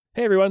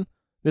Hey everyone,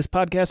 this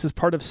podcast is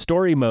part of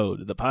Story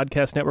Mode, the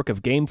podcast network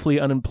of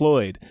Gamefully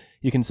Unemployed.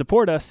 You can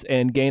support us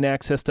and gain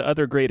access to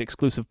other great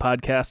exclusive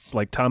podcasts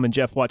like Tom and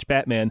Jeff Watch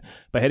Batman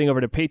by heading over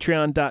to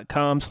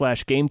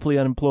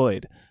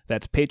patreon.com/gamefullyunemployed.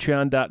 That's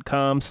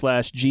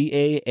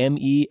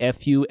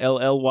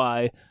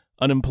patreon.com/GAMEFULLY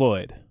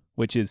unemployed,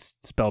 which is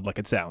spelled like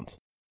it sounds.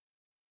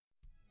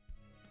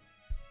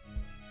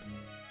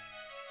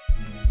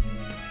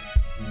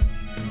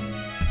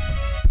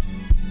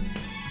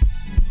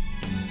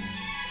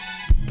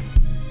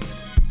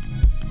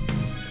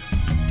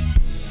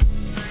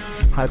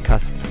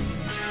 Halbkast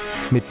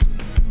mit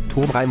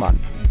Tom Reimann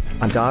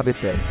und David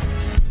Bell.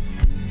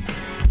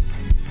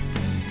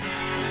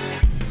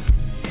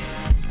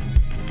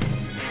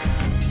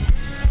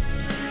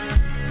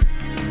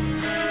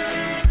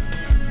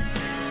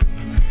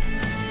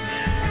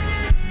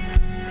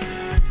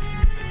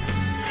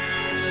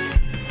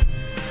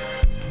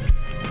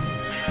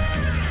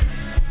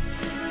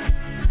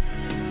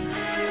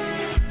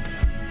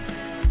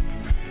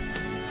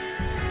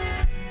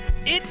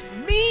 It's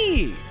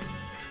me!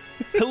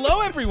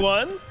 Hello,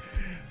 everyone!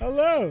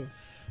 Hello.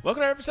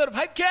 Welcome to our episode of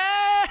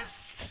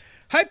Hypecast!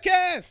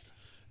 Hypecast!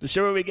 The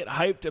show where we get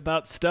hyped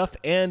about stuff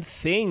and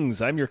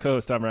things. I'm your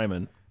co-host, Tom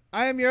Ryman.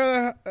 I am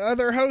your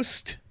other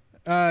host,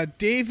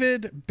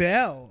 David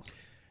Bell.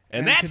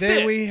 And that's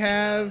today it! we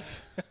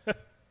have...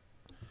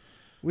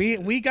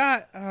 we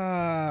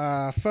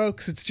got...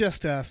 folks, it's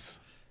just us.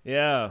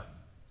 Yeah.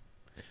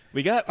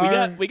 We got ghosted.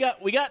 Yeah, we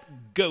got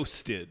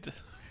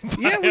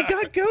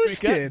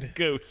ghosted. We got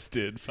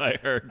ghosted by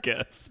our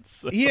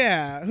guests.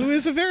 Yeah, who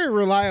is a very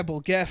reliable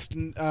guest.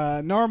 And,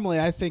 normally,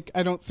 I'm not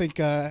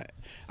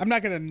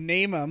going to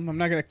name them. I'm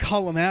not going to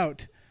call them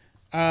out.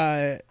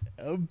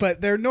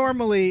 But they're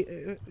normally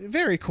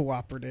very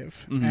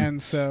cooperative. Mm-hmm. And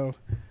so,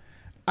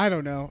 I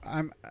don't know.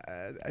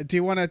 Do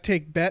you want to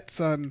take bets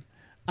on...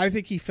 I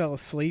think he fell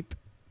asleep.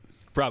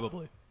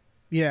 Probably.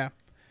 Yeah.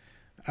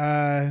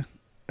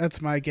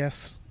 That's my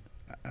guess.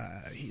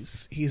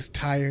 He's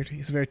tired.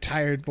 He's a very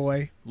tired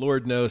boy.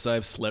 Lord knows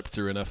I've slept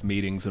through enough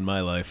meetings in my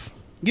life.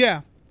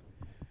 Yeah.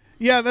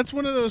 Yeah, that's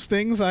one of those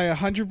things I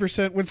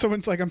 100%, when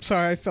someone's like, I'm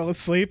sorry, I fell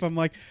asleep, I'm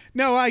like,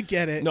 no, I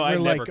get it. No, I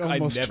We're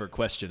never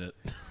question it.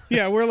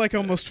 Yeah, we're like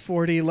almost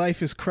 40.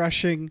 Life is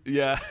crushing.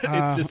 Yeah,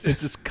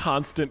 it's just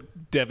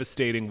constant,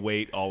 devastating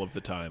weight all of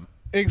the time.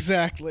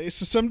 Exactly.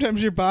 So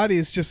sometimes your body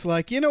is just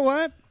like, you know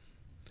what?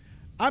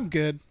 I'm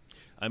good.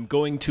 I'm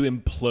going to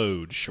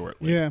implode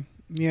shortly. Yeah.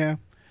 Yeah.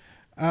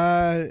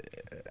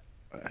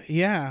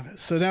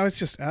 So now it's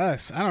just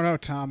us. I don't know,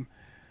 Tom.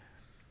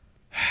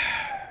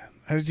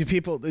 Do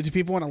people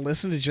want to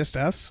listen to just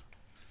us?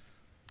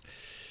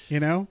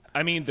 You know?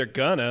 I mean, they're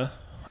gonna.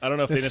 I don't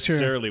know if they That's true.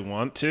 necessarily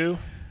want to.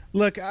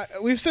 Look,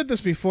 we've said this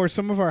before.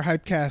 Some of our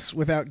hypecasts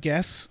without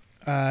guests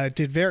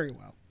did very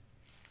well.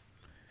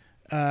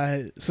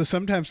 So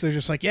sometimes they're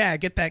just like, yeah,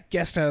 get that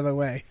guest out of the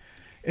way.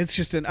 It's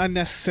just an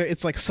unnecessary.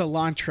 It's like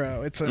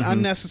cilantro. It's an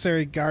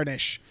unnecessary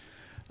garnish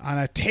on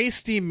a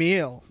tasty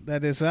meal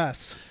that is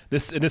us. I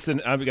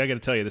got to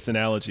tell you, this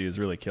analogy is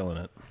really killing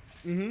it.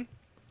 Mm-hmm.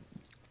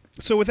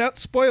 So without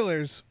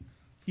spoilers,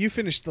 you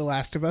finished The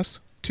Last of Us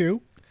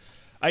 2.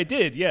 I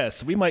did,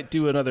 yes. We might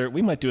do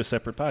a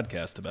separate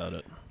podcast about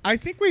it. I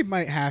think we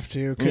might have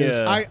to, because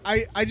Yeah.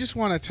 I just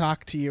want to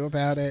talk to you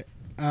about it.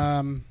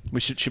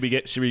 Should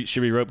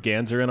we rope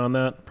Ganser in on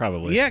that?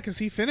 Probably. Yeah, because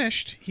he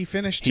finished. He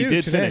finished too. He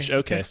did today. finish.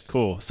 Okay, Text.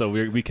 cool. So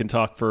we can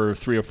talk for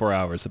 3 or 4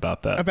 hours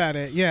about that. About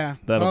it, yeah.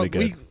 That'll be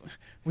good.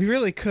 We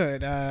really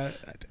could.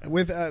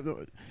 Without.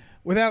 No,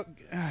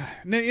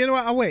 you know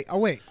what? I'll wait. I'll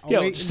wait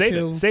save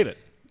until, it. Save it.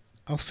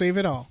 I'll save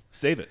it all.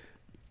 Save it.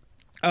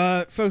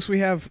 Folks, we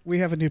have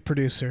a new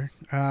producer.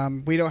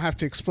 We don't have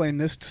to explain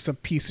this to some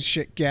piece of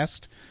shit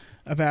guest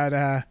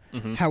about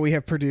how we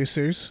have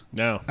producers.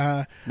 No,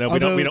 we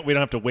although- don't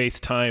have to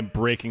waste time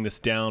breaking this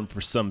down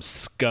for some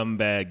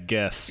scumbag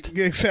guest.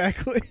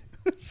 Exactly.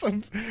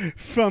 Some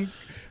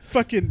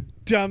fucking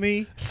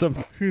dummy.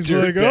 Some Who's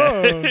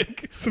dirtbag.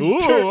 like, oh, some ooh,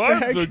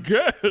 dirtbag. I'm the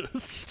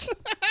guest.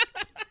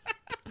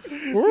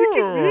 Look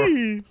at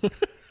me.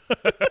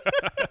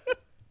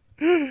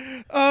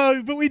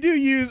 But we do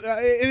use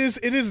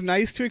it is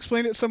nice to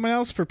explain it to someone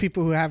else for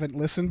people who haven't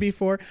listened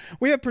before.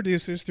 We have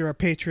producers through our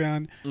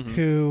Patreon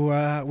who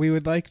we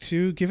would like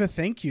to give a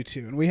thank you to,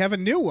 and we have a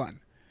new one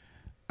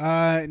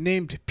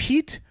named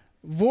Pete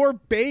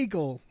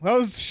Vorbagel.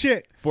 Oh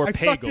shit! I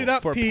fucked it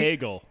up,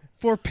 Pete.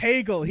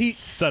 Vorpagel. He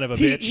son of a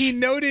bitch. He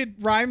noted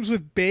rhymes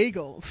with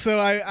bagel,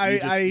 so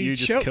You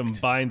just choked.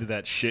 combined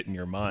that shit in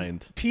your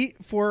mind. Pete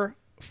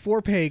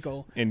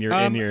Vorpagel.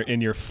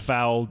 In your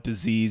foul,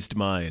 diseased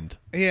mind.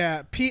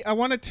 Yeah, Pete, I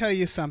want to tell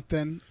you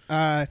something.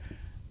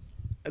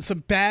 Some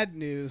bad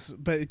news,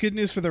 but good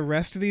news for the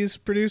rest of these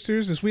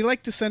producers is we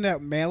like to send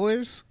out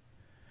mailers,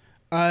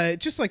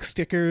 just like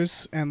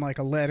stickers and like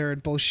a letter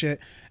and bullshit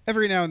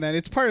every now and then.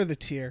 It's part of the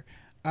tier.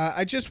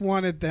 I just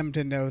wanted them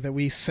to know that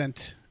we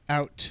sent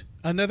out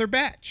another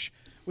batch.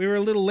 We were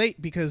a little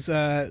late because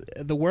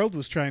the world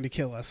was trying to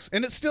kill us,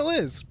 and it still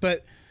is,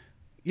 but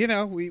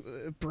we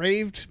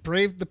braved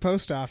the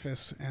post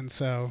office, and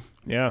so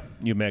Yeah,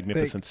 you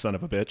magnificent son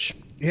of a bitch.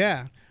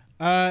 yeah.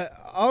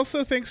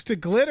 Also, thanks to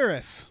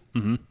Glitterous.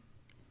 Mm-hmm.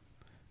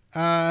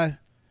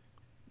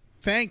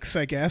 Thanks,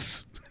 I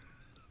guess,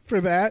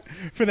 for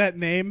that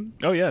name.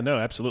 Oh yeah, no,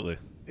 absolutely.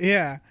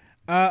 Yeah.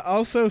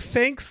 Also,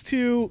 thanks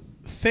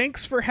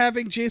for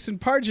having Jason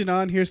Pargin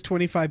on. Here's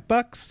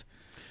 $25.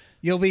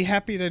 You'll be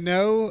happy to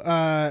know,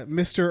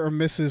 Mr. or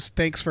Mrs.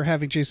 Thanks for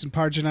having Jason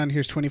Pargin on.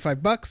 Here's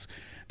 $25.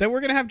 That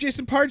we're gonna have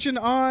Jason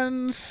Pargin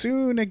on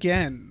soon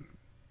again,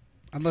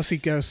 unless he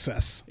ghosts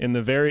us. In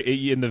the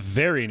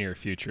very near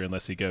future,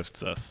 unless he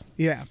ghosts us.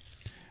 Yeah.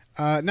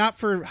 Not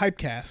for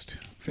Hypecast.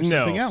 For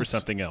something else. For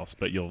something else.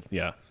 But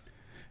yeah.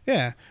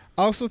 Yeah.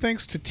 Also,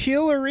 thanks to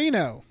Teal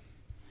Areno.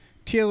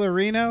 Teal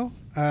Areno,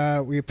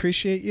 we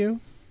appreciate you.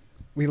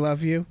 We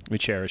love you. We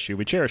cherish you.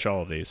 We cherish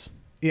all of these.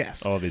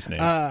 Yes. All of these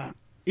names.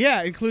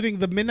 Yeah, including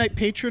the Midnight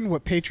Patron,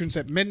 what patrons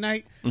at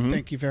midnight. Mm-hmm.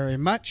 Thank you very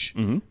much.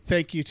 Mm-hmm.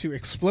 Thank you to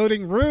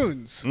Exploding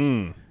Runes.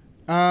 Mm.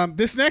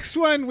 This next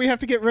one we have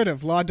to get rid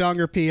of. Law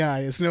Donger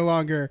PI is no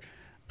longer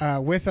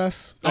with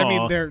us. I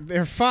mean,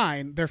 they're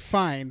fine. They're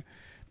fine.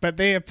 But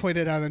they have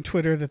pointed out on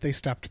Twitter that they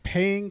stopped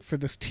paying for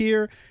this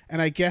tier,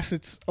 and I guess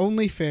it's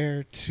only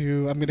fair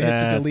to... I'm going to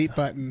hit the delete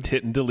button.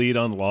 Hit and delete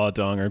on Law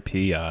Donger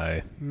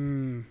PI.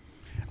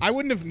 I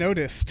wouldn't have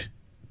noticed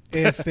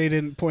if they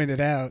didn't point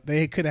it out.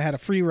 They could have had a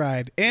free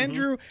ride.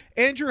 Andrew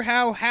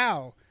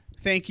How,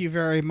 thank you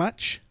very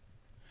much.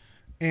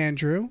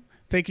 Andrew.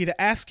 Thank you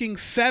to Asking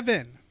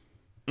Seven.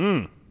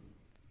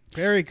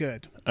 Very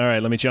good. All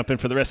right, let me jump in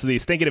for the rest of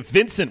these. Thank you to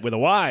Vincent with a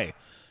Y.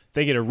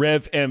 Thank you to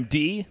Rev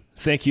MD.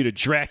 Thank you to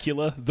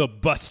Dracula, the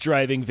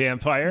bus-driving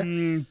vampire.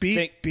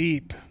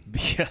 Beep.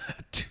 Yeah,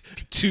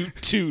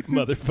 toot,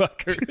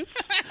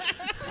 motherfuckers.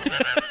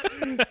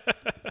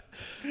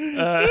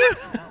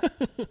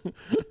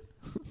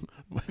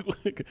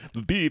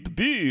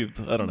 Beep.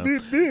 I don't know.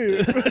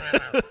 Beep.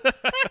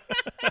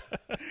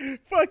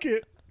 Fuck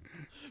it.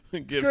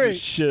 Gives a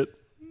shit.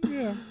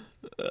 Yeah.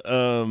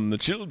 The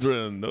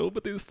children,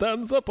 nobody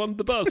stands up on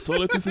the bus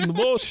while it is in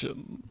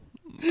motion.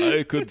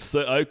 I could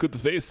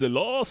face a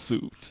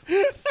lawsuit.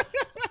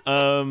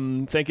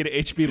 Thank you to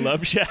HB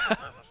Love Shaft.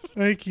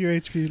 Thank you,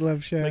 HB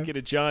Love Shaft. Thank you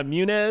to John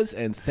Munez,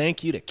 and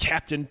thank you to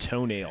Captain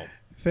Toenail.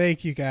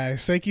 Thank you,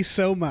 guys. Thank you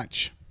so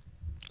much.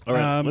 All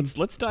right,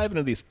 let's dive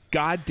into these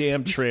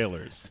goddamn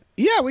trailers.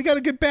 Yeah, we got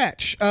a good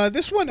batch.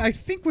 This one I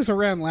think was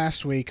around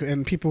last week,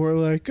 and people were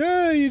like,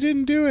 "Oh, you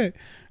didn't do it."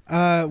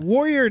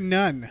 Warrior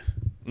Nun.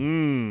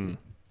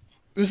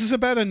 This is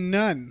about a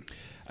nun.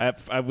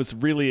 I was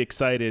really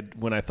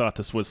excited when I thought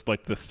this was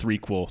like the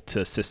threequel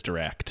to Sister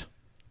Act.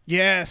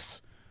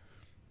 Yes.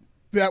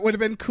 That would have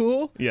been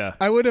cool. Yeah.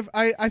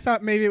 I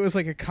thought maybe it was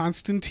like a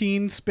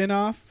Constantine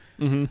spinoff.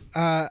 Mm-hmm.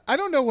 I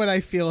don't know what I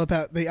feel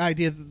about the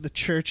idea that the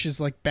church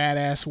is like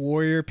badass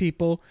warrior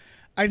people.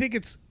 I think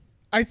it's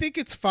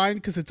fine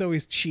because it's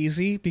always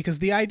cheesy, because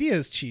the idea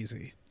is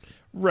cheesy.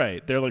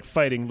 Right. They're like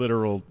fighting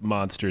literal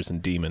monsters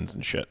and demons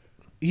and shit.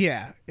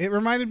 Yeah. It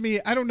reminded me,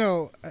 I don't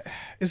know,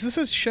 is this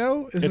a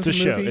show? It's a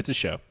show. It's a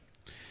show.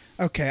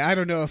 Okay, I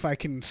don't know if I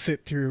can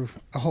sit through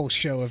a whole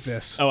show of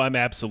this. Oh, I'm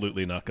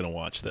absolutely not going to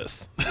watch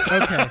this.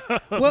 Okay.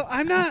 Well,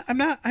 I'm not,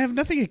 I have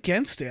nothing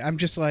against it. I'm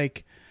just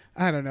like,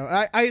 I don't know.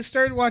 I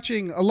started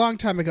watching a long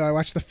time ago. I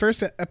watched the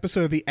first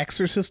episode of the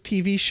Exorcist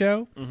TV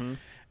show,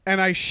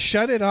 and I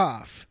shut it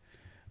off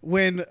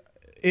when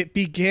it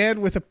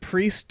began with a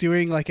priest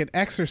doing like an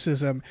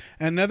exorcism,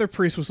 and another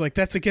priest was like,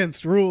 "That's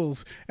against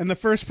rules," and the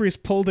first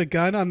priest pulled a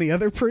gun on the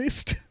other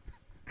priest.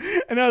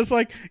 And I was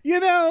like,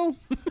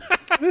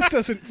 this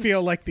doesn't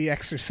feel like The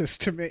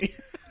Exorcist to me.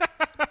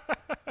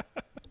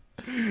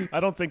 I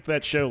don't think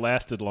that show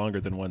lasted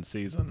longer than one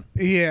season.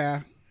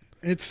 Yeah.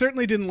 It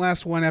certainly didn't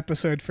last one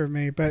episode for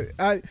me, but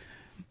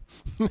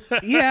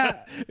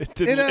yeah. It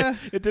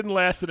didn't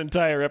last an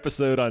entire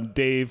episode on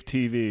Dave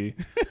TV.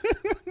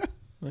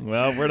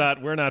 Well,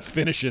 we're not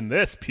finishing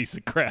this piece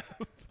of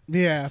crap.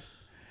 Yeah.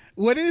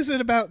 What is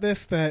it about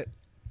this that...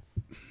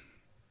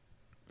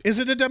 Is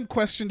it a dumb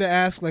question to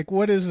ask? Like,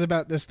 what is it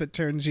about this that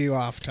turns you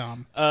off,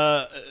 Tom?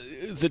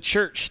 The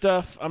church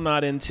stuff I'm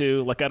not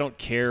into. Like, I don't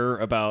care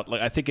about...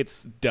 Like, I think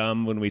it's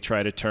dumb when we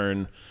try to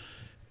turn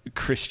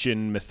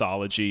Christian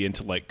mythology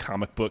into, like,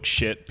 comic book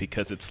shit,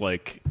 because it's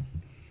like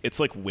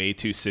way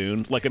too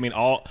soon. Like, I mean,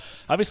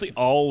 obviously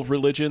all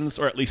religions,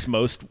 or at least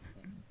most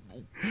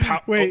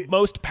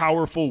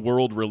powerful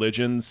world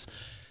religions,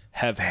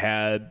 have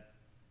had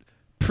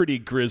pretty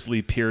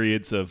grisly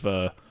periods of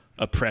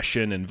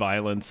oppression and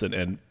violence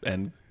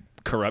and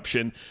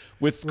corruption.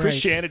 With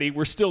Christianity,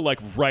 we're still like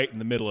right in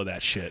the middle of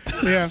that shit.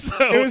 Yeah. So,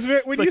 it was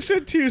when you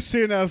said too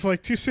soon, I was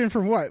like, too soon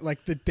from what?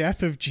 Like the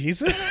death of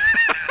Jesus?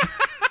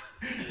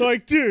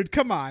 Like, dude,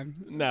 come on.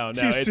 No,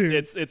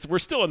 it's we're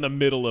still in the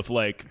middle of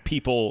like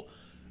people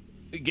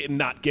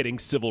not getting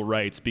civil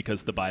rights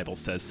because the Bible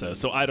says so.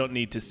 So I don't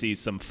need to see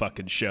some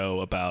fucking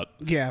show about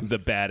the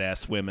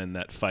badass women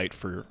that fight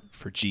for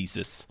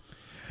Jesus.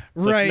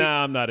 It's right. Like,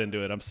 I'm not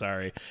into it. I'm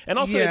sorry. And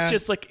also, it's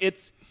just like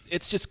it's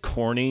just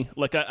corny.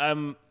 Like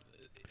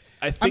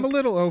think I'm a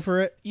little over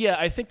it. Yeah,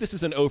 I think this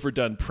is an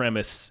overdone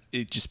premise.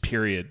 Just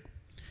period.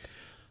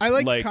 I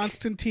liked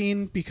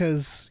Constantine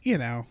because, you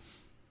know.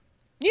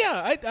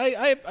 Yeah,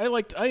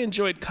 I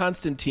enjoyed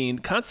Constantine.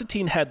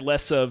 Constantine had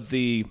less of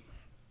the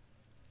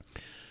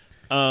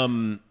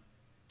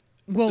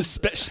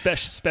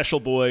special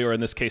boy, or in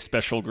this case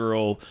special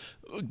girl,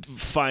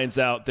 finds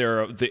out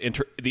they're the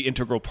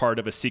integral part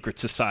of a secret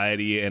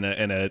society in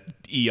a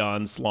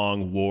eons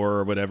long war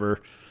or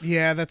whatever.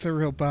 Yeah, that's a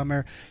real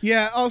bummer.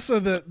 Yeah, also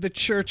the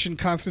church in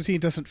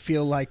Constantine doesn't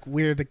feel like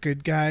we're the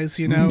good guys,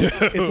 you know?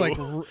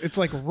 No. It's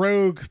like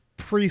rogue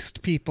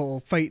priest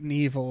people fighting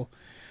evil.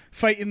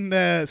 Fighting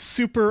the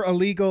super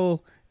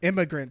illegal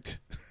immigrant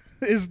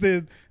is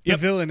the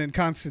villain in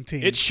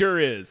Constantine. It sure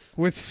is.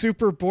 With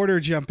super border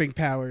jumping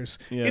powers.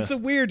 Yeah. It's a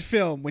weird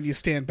film when you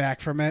stand back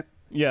from it.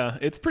 Yeah,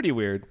 it's pretty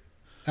weird.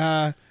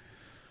 But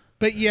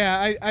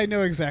yeah, I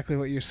know exactly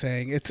what you're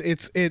saying.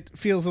 It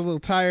feels a little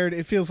tired.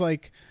 It feels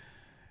like,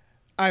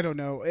 I don't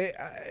know. It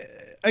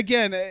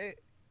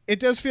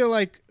does feel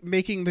like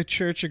making the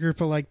church a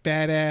group of like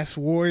badass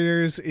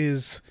warriors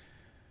is.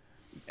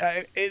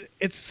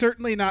 It's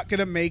certainly not going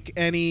to make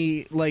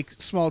any like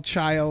small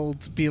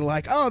child be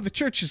like, oh, the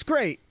church is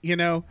great, you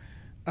know,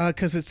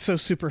 because it's so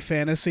super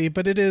fantasy.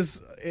 But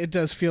it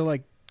does feel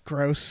like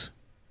gross.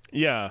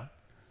 Yeah.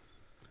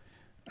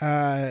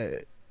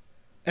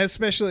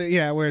 Especially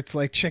where it's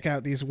like, check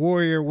out these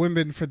warrior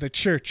women for the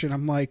church, and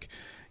I'm like,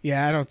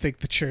 yeah, I don't think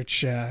the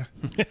church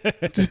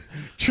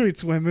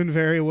treats women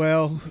very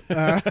well.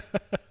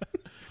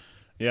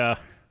 Yeah.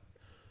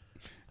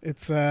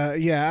 It's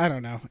I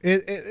don't know.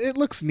 It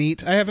looks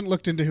neat. I haven't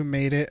looked into who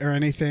made it or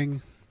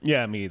anything.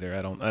 Yeah, me either.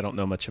 I don't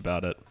know much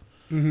about it.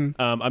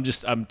 Mm-hmm.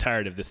 I'm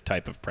tired of this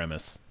type of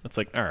premise. It's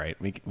like, all right,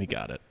 we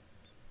got it.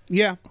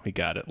 Yeah, we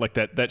got it. Like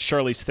that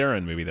Charlize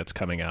Theron movie that's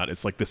coming out.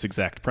 It's like this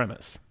exact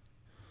premise.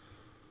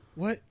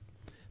 What?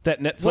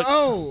 That Netflix.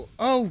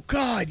 Oh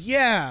God,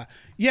 yeah.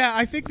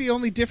 I think the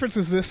only difference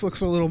is this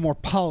looks a little more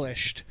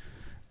polished.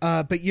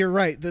 But you're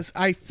right.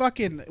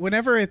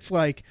 Whenever it's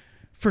like,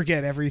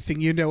 forget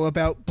everything you know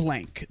about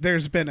blank.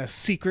 There's been a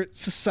secret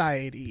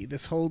society,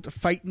 this whole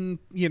fighting,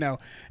 you know,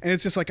 and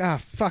it's just like,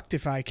 fucked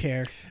if I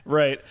care.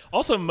 Right.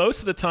 Also, most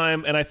of the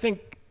time, and I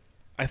think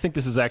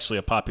this is actually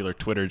a popular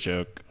Twitter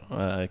joke.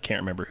 I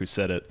can't remember who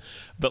said it,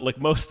 but like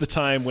most of the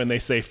time when they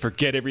say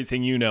forget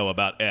everything you know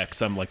about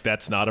X, I'm like,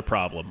 that's not a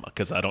problem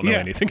because I don't know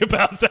anything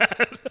about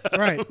that.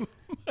 Right.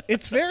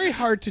 It's very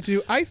hard to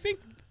do. I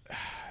think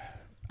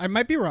I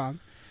might be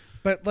wrong.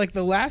 But like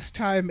the last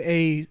time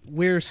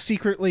we're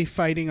secretly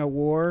fighting a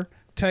war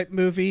type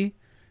movie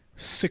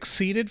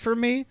succeeded for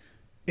me,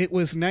 it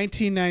was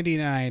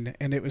 1999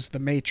 and it was The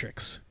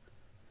Matrix.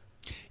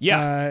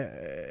 Yeah.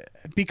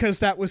 Because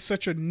that was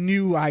such a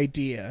new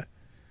idea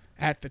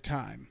at the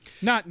time.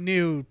 Not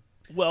new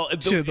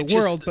to the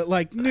world, but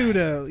like new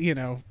to, you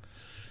know,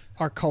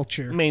 our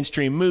culture.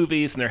 Mainstream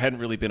movies, and there hadn't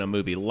really been a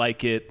movie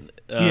like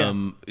it.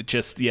 The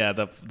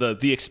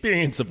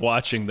experience of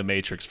watching The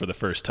Matrix for the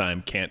first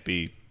time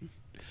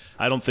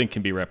I don't think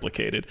can be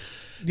replicated.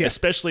 Yeah.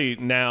 Especially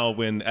now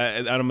when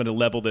I'm going to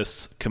level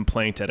this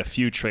complaint at a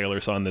few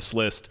trailers on this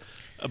list,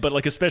 but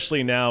like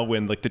especially now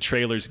when like the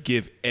trailers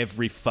give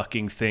every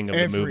fucking thing of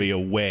the movie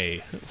away.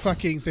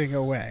 Fucking thing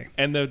away.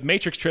 And the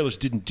Matrix trailers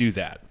didn't do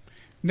that.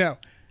 No,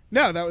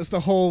 that was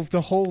the whole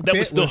that bit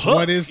was the hook.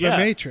 What is the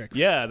Matrix?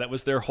 Yeah, that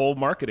was their whole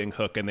marketing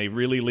hook, and they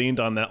really leaned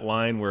on that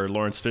line where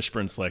Lawrence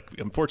Fishburne's like,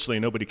 unfortunately,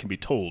 nobody can be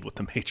told what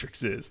the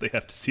Matrix is. They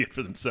have to see it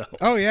for themselves.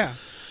 Oh yeah.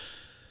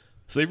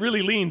 So they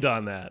really leaned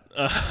on that.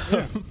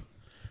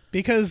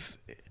 Because,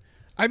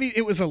 I mean,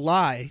 it was a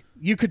lie.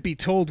 You could be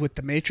told what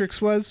the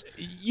Matrix was.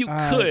 You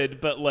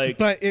could, but like...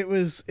 But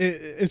it's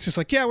just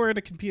like, yeah, we're in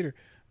a computer.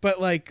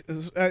 But like,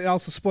 it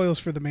also spoils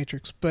for the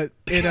Matrix. But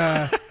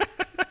the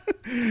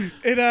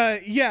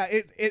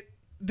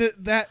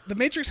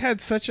Matrix had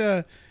such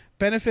a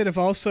benefit of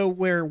also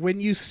where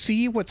when you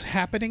see what's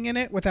happening in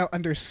it without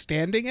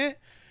understanding it,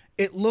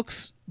 it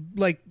looks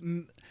like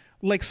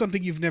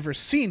something you've never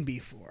seen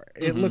before.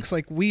 It looks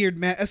like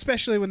weird,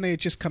 especially when they had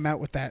just come out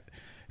with that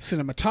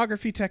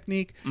cinematography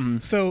technique. Mm-hmm.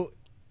 So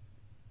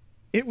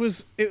it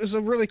was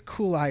a really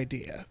cool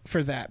idea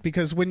for that,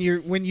 because when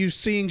you're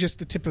seeing just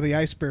the tip of the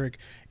iceberg,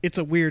 it's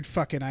a weird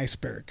fucking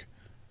iceberg.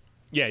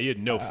 Yeah, you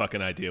had no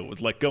fucking idea. It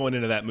was like going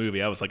into that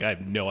movie, I was like, I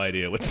have no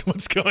idea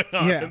what's going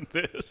on in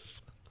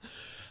this.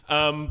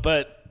 I'm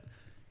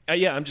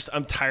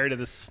tired of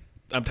this.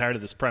 I'm tired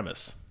of this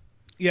premise.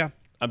 Yeah.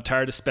 I'm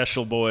tired of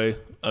Special Boy.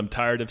 I'm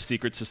tired of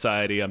Secret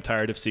Society. I'm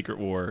tired of Secret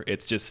War.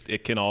 It's just,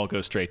 it can all go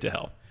straight to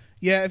hell.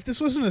 Yeah, if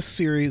this wasn't a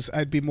series,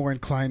 I'd be more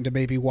inclined to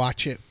maybe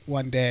watch it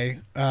one day.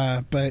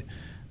 But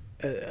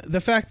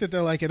the fact that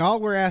they're like, and all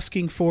we're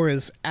asking for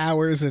is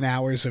hours and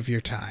hours of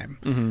your time.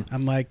 Mm-hmm.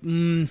 I'm like,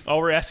 all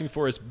we're asking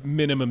for is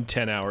minimum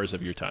 10 hours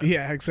of your time.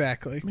 Yeah,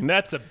 exactly. I mean,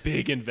 that's a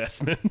big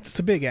investment. It's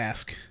a big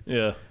ask.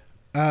 Yeah.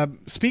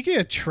 Speaking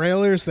of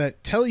trailers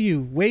that tell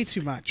you way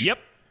too much. Yep.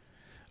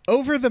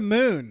 Over the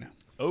Moon.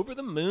 Over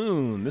the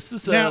Moon. This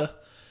is now,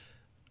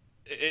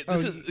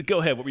 go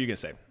ahead. What were you gonna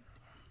say?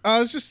 I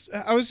was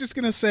just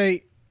gonna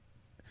say,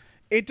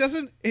 it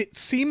doesn't. It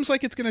seems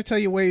like it's gonna tell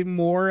you way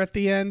more at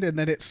the end, and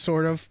then it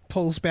sort of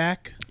pulls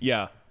back.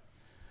 Yeah.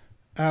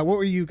 What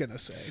were you gonna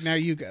say? Now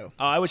you go.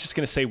 I was just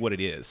going to say what it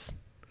is.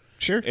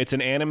 Sure. It's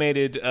an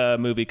animated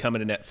movie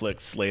coming to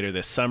Netflix later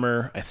this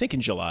summer, I think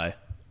in July.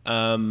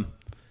 And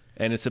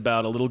it's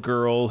about a little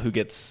girl who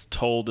gets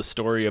told a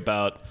story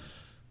about,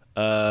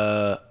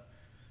 I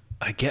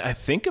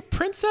think a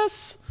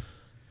princess.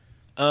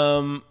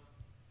 And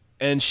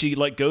she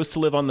like goes to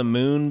live on the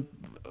moon.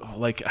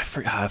 Like I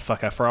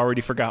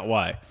already forgot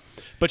why.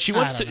 But she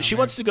wants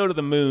to go to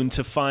the moon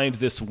to find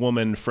this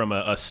woman from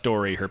a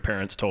story her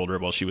parents told her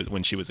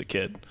when she was a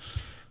kid.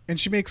 And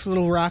she makes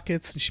little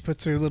rockets, and she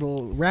puts her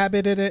little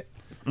rabbit in it.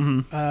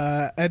 Mm-hmm.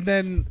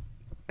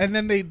 And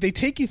then they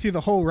take you through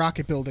the whole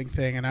rocket building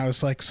thing. And I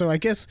was like, so I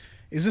guess,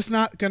 is this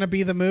not going to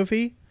be the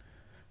movie?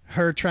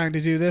 Her trying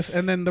to do this,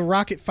 and then the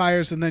rocket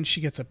fires, and then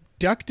she gets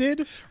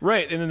abducted.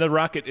 Right, and then the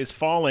rocket is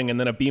falling, and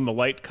then a beam of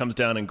light comes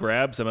down and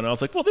grabs him. And I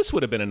was like, well, this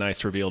would have been a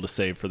nice reveal to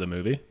save for the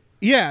movie.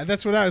 Yeah,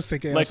 that's what I was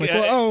thinking. I was like,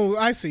 well,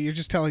 I see. You're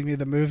just telling me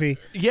the movie.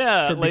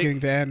 Yeah, from beginning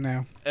to end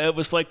now. It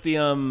was like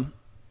the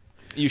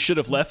You Should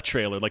Have Left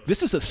trailer. Like,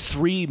 this is a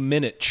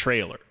 3-minute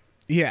trailer.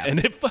 Yeah. And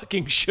it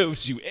fucking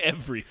shows you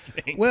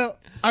everything. Well,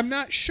 I'm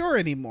not sure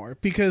anymore,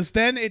 because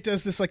then it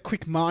does this like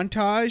quick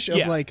montage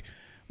of like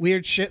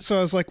weird shit. So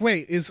I was like,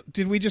 wait,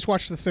 did we just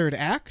watch the third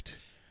act?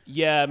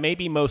 Yeah,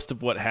 maybe most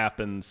of what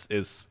happens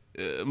is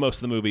most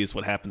of the movie is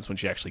what happens when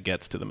she actually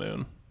gets to the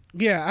moon.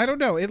 Yeah, I don't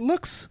know. It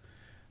looks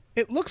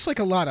like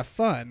a lot of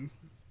fun.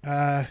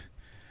 I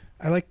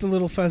like the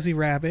little fuzzy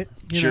rabbit.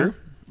 You know?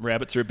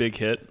 Rabbits are a big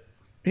hit.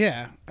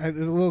 Yeah, the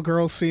little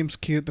girl seems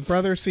cute. The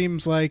brother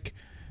seems like,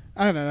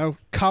 I don't know,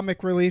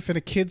 comic relief in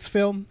a kid's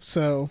film.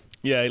 So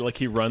yeah, like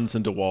he runs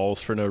into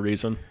walls for no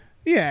reason.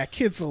 Yeah,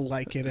 kids will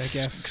like it, I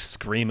guess.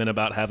 Screaming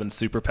about having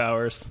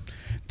superpowers.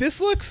 This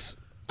looks,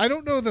 I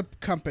don't know the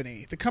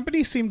company. The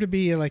company seemed to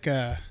be like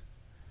a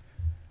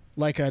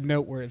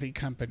noteworthy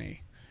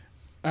company.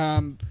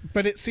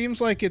 But it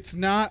seems like it's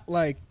not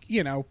like,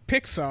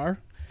 Pixar.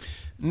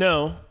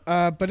 No.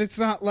 But it's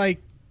not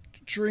like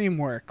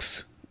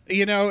DreamWorks.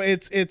 It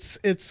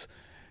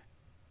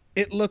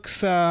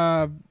looks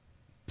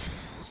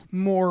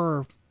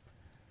more,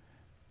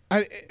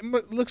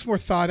 it looks more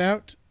thought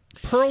out.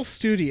 Pearl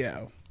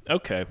Studio.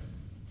 Okay.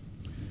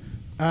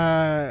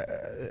 They're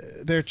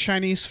a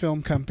Chinese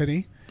film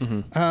company.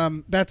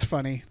 Mm-hmm. That's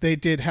funny. They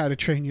did How to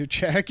Train Your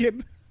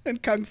Dragon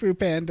and Kung Fu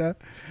Panda.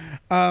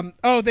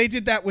 They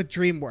did that with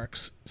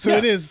DreamWorks. So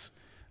it is.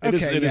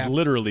 Okay, it is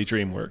literally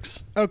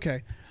DreamWorks.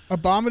 Okay.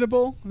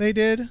 Abominable, they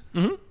did.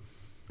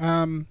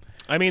 Mm-hmm.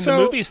 I mean, the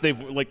movies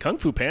like Kung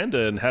Fu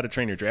Panda and How to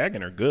Train Your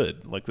Dragon are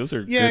good. Like those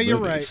are good you're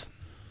movies. Right.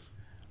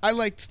 I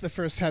liked the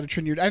first How to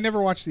Train Your. I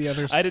never watched the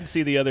others. I didn't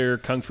see the other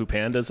Kung Fu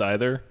Pandas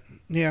either.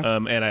 Yeah.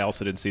 And I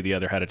also didn't see the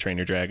other How to Train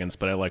Your Dragons,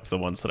 but I liked the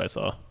ones that I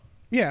saw.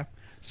 Yeah.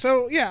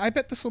 So I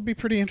bet this will be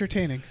pretty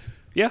entertaining.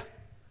 Yeah.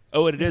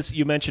 Oh, and it is.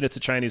 You mentioned it's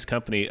a Chinese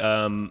company.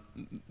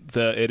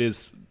 It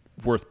is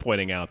worth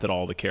pointing out that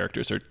all the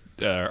characters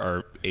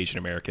are Asian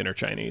American or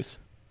Chinese.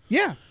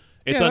 Yeah.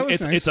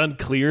 Nice. It's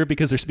unclear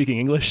because they're speaking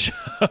English.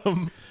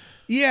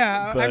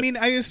 Yeah, I mean,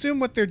 I assume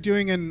what they're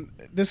doing, and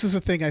this is a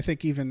thing I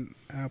think even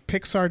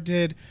Pixar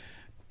did,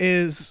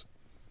 is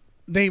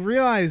they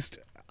realized,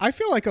 I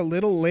feel like a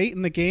little late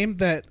in the game,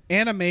 that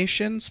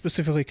animation,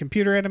 specifically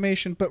computer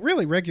animation, but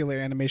really regular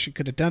animation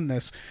could have done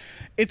this.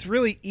 It's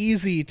really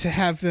easy to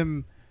have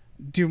them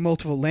do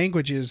multiple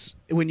languages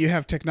when you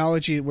have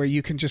technology where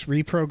you can just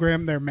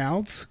reprogram their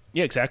mouths.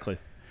 Yeah, exactly.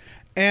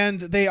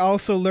 And they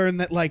also learned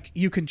that, like,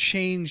 you can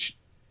change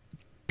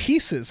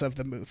pieces of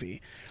the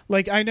movie.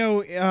 Like, I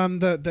know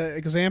the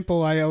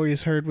example I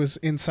always heard was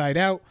Inside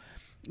Out.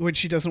 When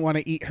she doesn't want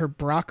to eat her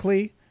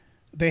broccoli,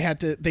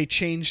 they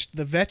changed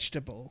the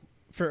vegetable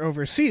for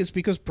overseas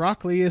because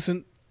broccoli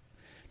isn't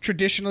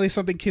traditionally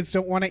something kids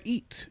don't want to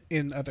eat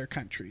in other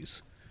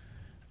countries.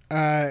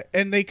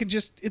 And they can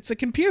it's a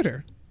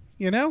computer,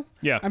 Yeah.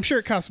 I'm sure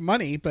it costs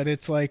money, but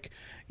it's like,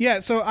 yeah,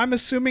 so I'm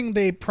assuming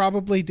they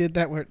probably did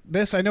that with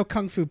this. I know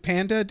Kung Fu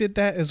Panda did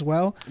that as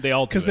well. They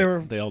all do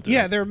it. They all do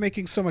it. They were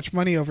making so much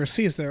money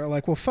overseas. They were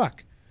like, well,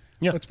 fuck.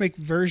 Yeah. Let's make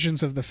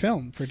versions of the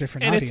film for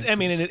different audiences.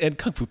 And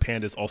Kung Fu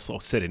Panda is also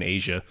set in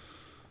Asia.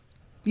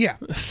 Yeah.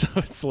 So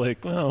it's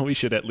like, well, we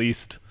should at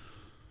least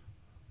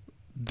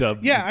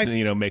dub,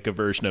 make a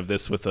version of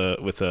this with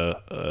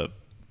a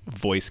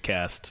voice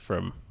cast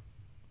from...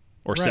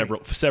 Or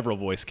right. several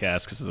voice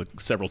casts because there's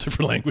several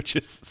different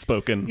languages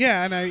spoken.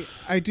 Yeah, and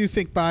I do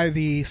think by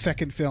the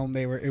second film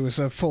it was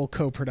a full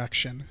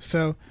co-production.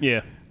 So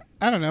yeah,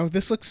 I don't know.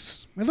 It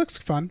looks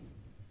fun.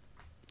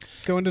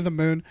 Going to the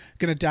moon,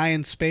 gonna die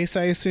in space.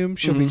 I assume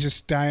she'll be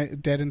just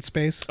dead in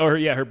space. Or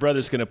yeah, her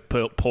brother's gonna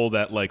pull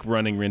that like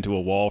running into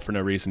a wall for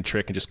no reason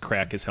trick and just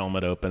crack his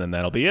helmet open, and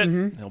that'll be it.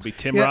 Mm-hmm. It'll be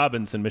Tim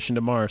Robbins in Mission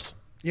to Mars.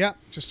 Yeah,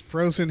 just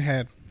frozen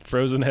head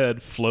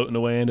floating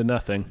away into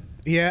nothing.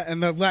 Yeah,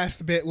 and the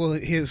last bit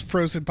his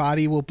frozen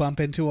body will bump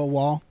into a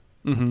wall.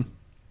 Mm-hmm.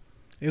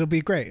 It'll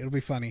be great. It'll be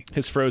funny.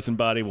 His frozen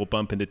body will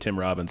bump into Tim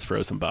Robbins'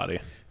 frozen body,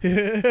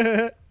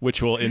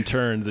 which will in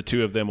turn, the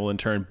two of them will in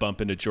turn bump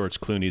into George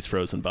Clooney's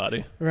frozen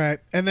body. Right.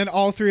 And then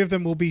all three of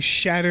them will be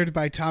shattered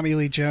by Tommy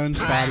Lee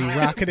Jones' body,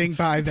 rocketing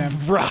by them.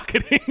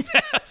 Rocketing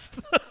past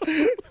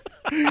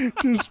them.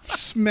 Just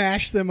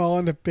smash them all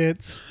into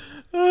bits.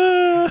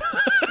 Oh,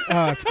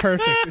 it's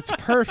perfect. It's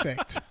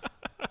perfect.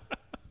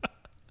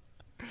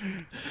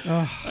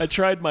 I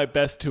tried my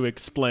best to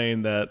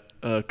explain that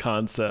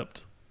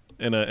concept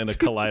in a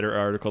Collider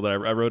article that I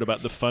wrote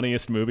about the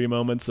funniest movie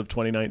moments of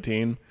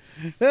 2019.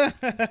 I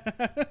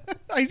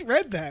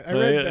read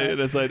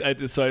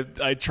that.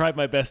 I tried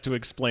my best to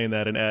explain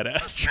that in Ad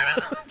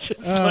Astra.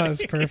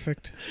 That's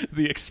perfect.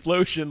 The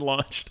explosion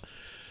launched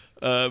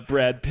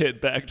Brad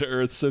Pitt back to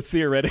Earth, so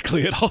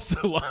theoretically it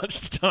also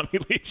launched Tommy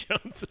Lee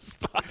Jones's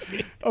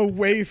body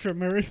away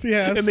from Earth,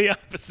 yes. in the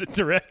opposite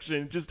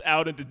direction, just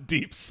out into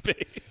deep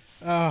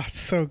space. Oh, it's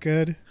so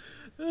good.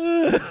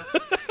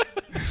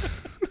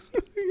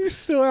 He's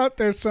still out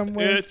there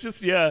somewhere. Yeah, it's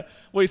just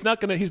Well, he's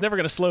never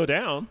gonna slow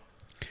down.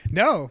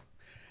 No,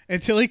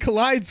 until he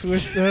collides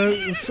with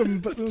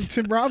some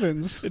Tim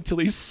Robbins. Until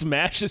he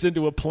smashes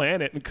into a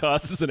planet and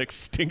causes an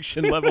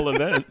extinction level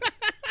event.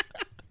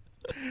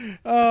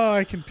 Oh,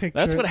 I can picture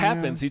That's what it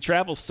happens. now. He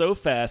travels so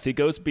fast, he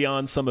goes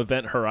beyond some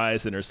event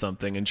horizon or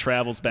something and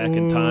travels back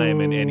in time,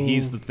 and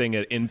he's the thing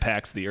that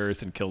impacts the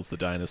Earth and kills the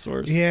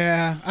dinosaurs.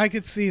 Yeah, I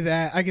could see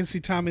that. I can see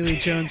Tommy Lee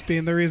Jones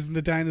being the reason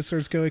the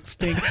dinosaurs go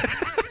extinct.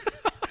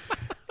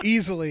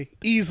 Easily.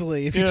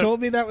 If you told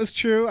me that was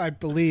true,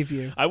 I'd believe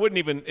you. I wouldn't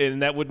even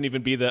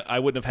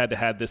have had to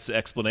have this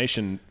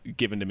explanation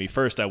given to me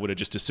first. I would have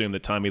just assumed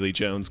that Tommy Lee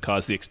Jones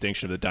caused the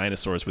extinction of the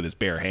dinosaurs with his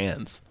bare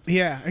hands.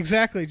 Yeah,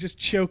 exactly. Just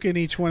choking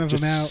each one of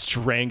them out.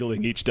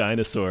 Strangling each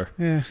dinosaur.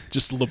 Yeah.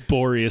 Just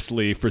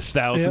laboriously for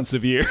thousands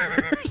of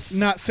years.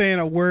 Not saying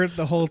a word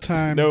the whole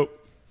time.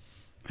 Nope.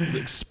 His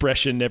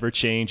expression never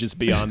changes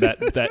beyond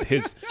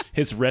that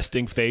his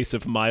resting face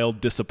of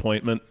mild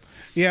disappointment.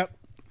 Yep.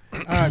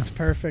 It's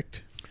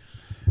perfect.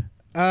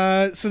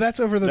 So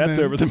that's Over the Moon. That's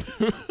Over the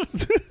Moon.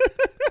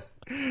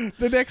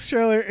 The next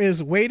trailer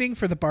is Waiting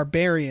for the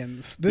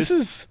Barbarians. This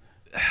is...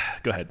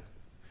 Go ahead.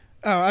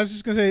 Oh, I was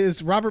just going to say,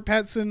 it's Robert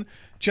Pattinson,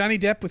 Johnny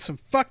Depp with some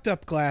fucked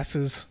up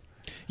glasses.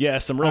 Yeah,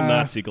 some real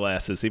Nazi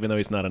glasses, even though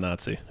he's not a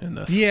Nazi in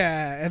this.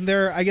 Yeah, and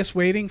they're, I guess,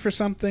 waiting for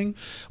something.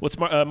 What's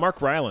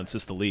Mark Rylance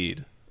is the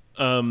lead.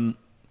 They're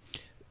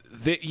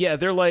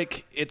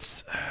like,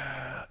 it's...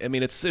 I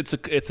mean, it's a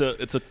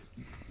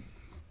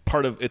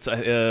part of it's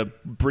a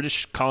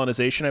British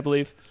colonization, I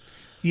believe.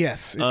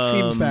 Yes, it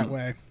seems that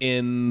way.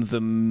 In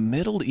the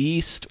Middle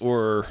East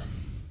or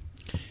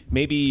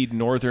maybe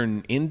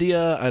northern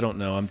India. I don't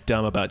know. I'm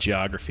dumb about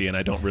geography and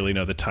I don't really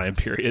know the time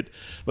period.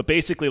 But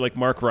basically, like,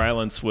 Mark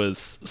Rylance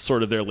was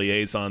sort of their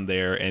liaison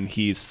there, and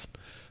he's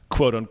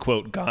quote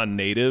unquote gone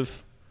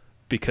native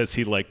because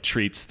he like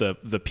treats the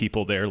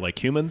people there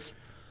like humans.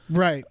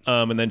 Right.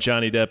 And then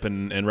Johnny Depp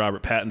and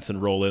Robert Pattinson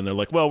roll in. They're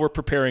like, well, we're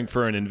preparing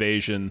for an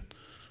invasion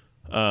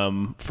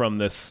from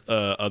this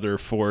other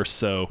force,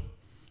 so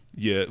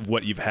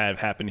what you've had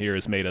happen here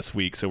has made us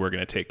weak, so we're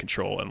going to take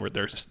control, and we're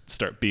there to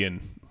start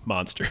being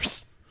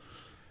monsters.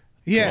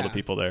 Yeah, all the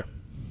people there.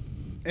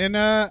 And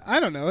I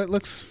don't know, it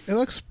looks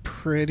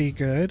pretty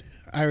good,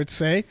 I would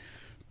say.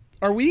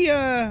 Are we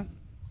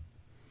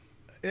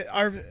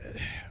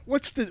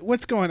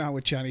what's going on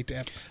with Johnny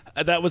Depp?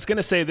 That was going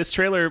to say, this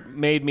trailer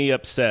made me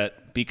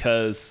upset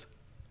because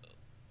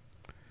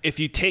if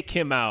you take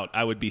him out,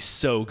 I would be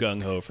so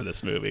gung-ho for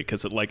this movie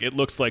because it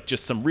looks like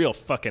just some real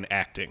fucking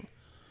acting.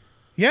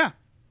 Yeah.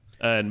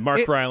 And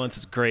Mark Rylance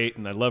is great,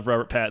 and I love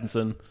Robert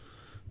Pattinson.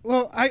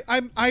 Well,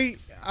 I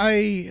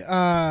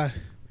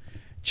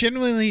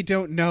genuinely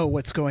don't know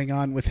what's going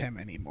on with him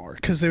anymore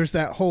because there's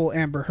that whole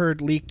Amber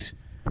Heard leaked.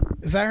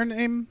 Is that her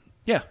name?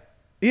 Yeah.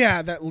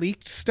 Yeah, that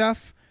leaked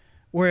stuff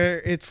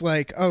where it's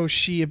like, oh,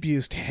 she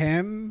abused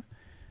him.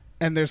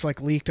 And there's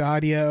like leaked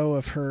audio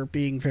of her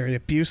being very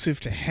abusive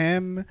to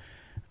him.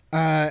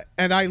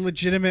 And I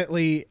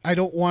legitimately, I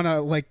don't want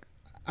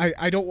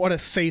to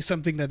say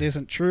something that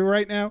isn't true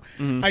right now.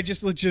 Mm-hmm. I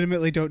just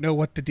legitimately don't know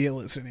what the deal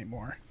is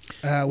anymore.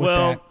 With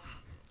that.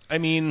 I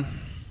mean,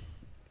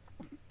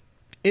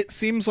 it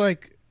seems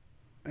like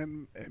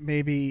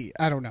maybe,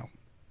 I don't know.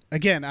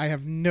 Again, I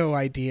have no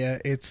idea.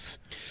 It's,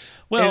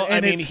 well,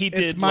 and I mean, he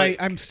did.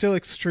 I'm still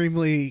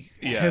extremely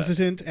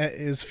hesitant at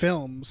his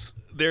films.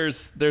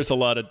 There's a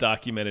lot of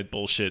documented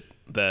bullshit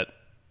that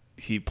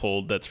he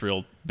pulled that's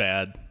real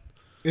bad.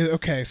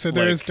 Okay, so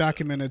there is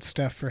documented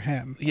stuff for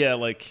him. Yeah,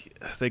 like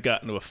they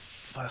got into a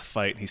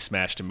fight and he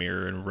smashed a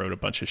mirror and wrote a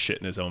bunch of shit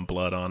in his own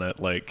blood on it.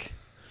 Like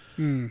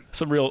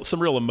some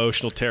real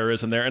emotional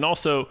terrorism there. And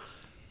also,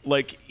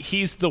 like,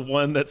 he's the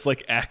one that's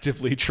like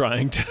actively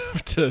trying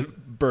to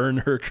burn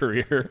her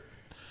career.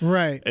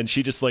 Right. And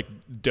she just like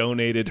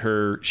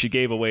she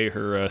gave away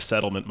her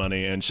settlement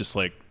money and it's just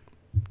like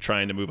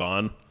trying to move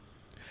on.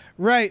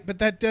 Right, but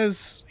that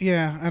does,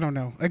 I don't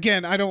know.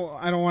 Again, I don't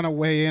want to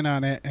weigh in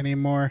on it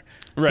anymore,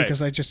 right?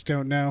 Because I just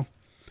don't know.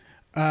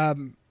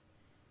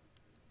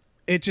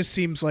 it just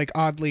seems like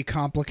oddly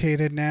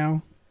complicated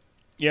now.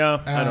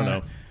 Yeah, I don't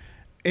know.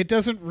 It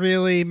doesn't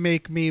really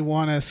make me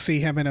want to see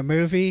him in a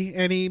movie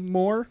any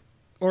more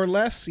or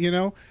less, you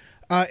know.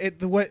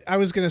 What I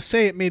was gonna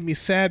say, it made me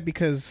sad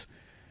because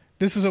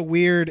this is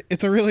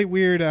it's a really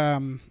weird.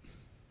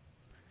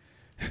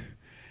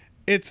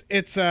 It's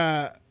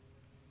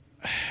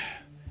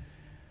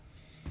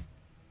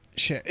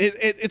shit.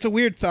 It's a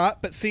weird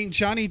thought, but seeing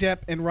Johnny Depp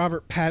and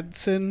Robert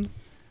Pattinson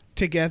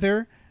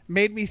together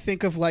made me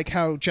think of like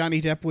how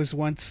Johnny Depp was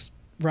once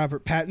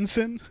Robert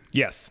Pattinson.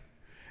 Yes.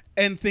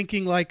 And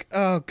thinking like,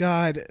 oh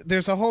God,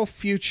 there's a whole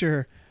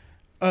future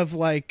of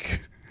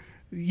like,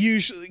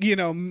 usually, you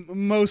know,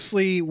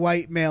 mostly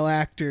white male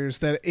actors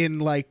that in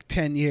like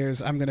 10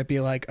 years I'm gonna be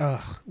like,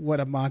 oh, what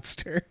a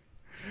monster.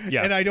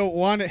 Yeah. And I don't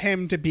want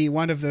him to be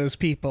one of those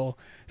people.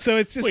 So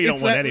it's just you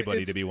don't want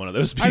anybody to be one of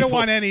those people. I don't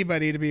want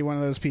anybody to be one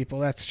of those people.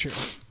 That's true.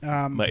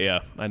 But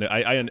yeah, I know.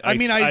 I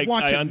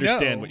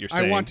understand what you're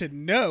saying. I want to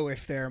know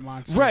if they're a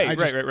monster. Right, I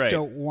just right.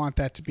 don't want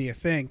that to be a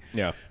thing.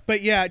 Yeah.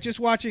 But yeah, just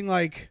watching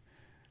like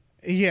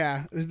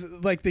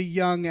the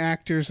young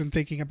actors and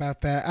thinking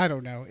about that. I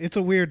don't know. It's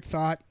a weird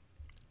thought.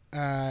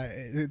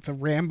 It's a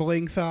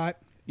rambling thought.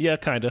 Yeah,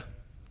 kind of.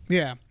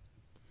 Yeah.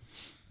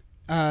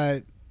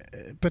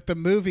 But the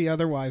movie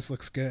otherwise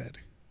looks good.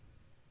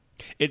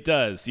 It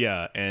does,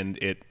 yeah, and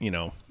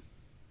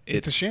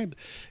it's a shame.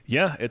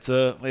 Yeah,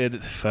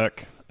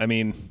 fuck. I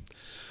mean,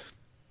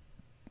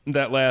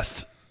 that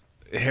last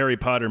Harry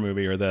Potter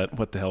movie, or that,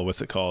 what the hell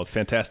was it called?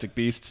 Fantastic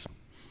Beasts.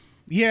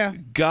 Yeah.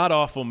 God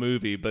awful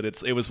movie, but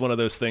it was one of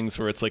those things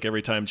where it's like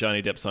every time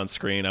Johnny Depp's on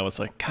screen, I was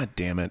like, God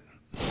damn it.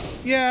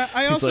 Yeah,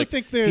 I also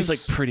think he's like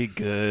pretty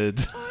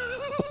good.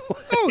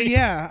 Oh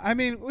yeah, I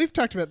mean, we've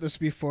talked about this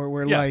before,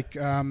 where like,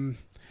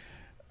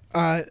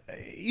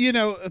 you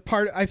know,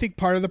 I think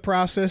part of the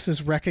process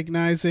is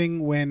recognizing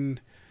when,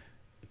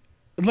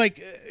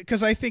 like,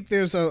 because I think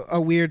there's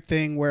a weird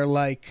thing where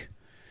like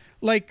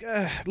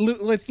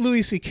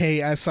Louis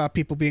C.K. I saw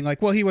people being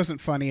like, well, he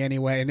wasn't funny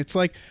anyway, and it's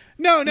like,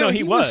 no,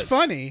 he was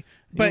funny,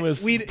 but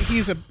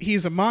he's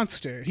a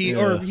monster.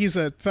 He's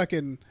a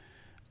fucking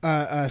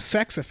a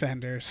sex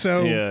offender.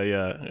 So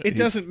it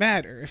doesn't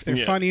matter if they're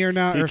funny or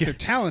not, or if they're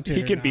talented.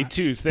 He can be not.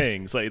 two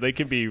things. Like, they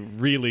can be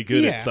really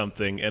good at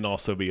something and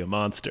also be a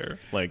monster.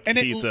 Like, and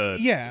he's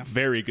a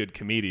very good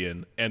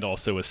comedian and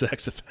also a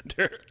sex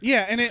offender.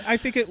 Yeah, and I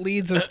think it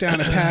leads us down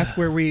a path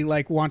where we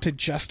like want to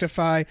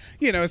justify.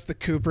 You know, it's the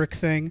Kubrick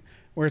thing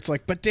where it's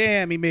like, but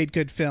damn, he made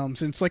good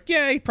films, and it's like,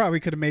 yeah, he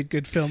probably could have made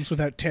good films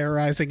without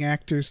terrorizing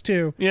actors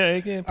too. Yeah,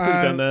 he could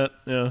have done that.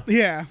 Yeah.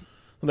 Yeah.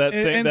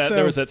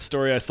 There was that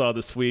story I saw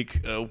this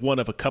week, one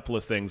of a couple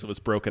of things that was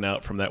broken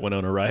out from that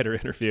Winona Ryder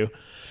interview.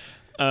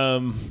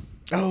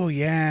 Oh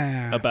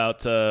yeah,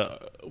 about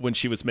when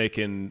she was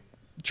making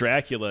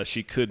Dracula,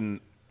 she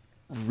couldn't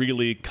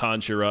really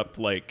conjure up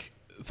like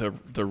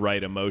the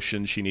right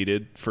emotion she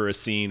needed for a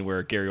scene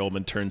where Gary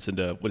Oldman turns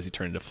into, what does he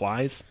turn into,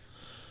 flies?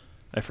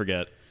 I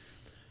forget.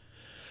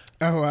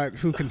 Oh,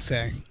 who can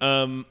say?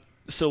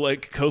 So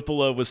like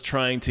Coppola was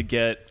trying to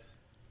get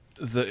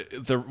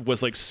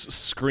was like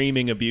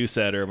screaming abuse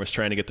at her and was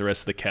trying to get the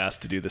rest of the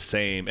cast to do the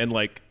same, and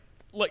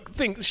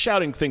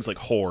shouting things like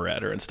whore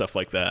at her and stuff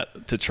like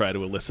that to try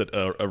to elicit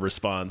a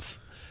response.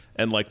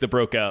 And like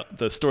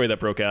the story that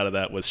broke out of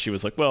that was, she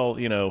was like, well,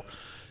 you know,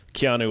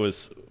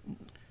 Keanu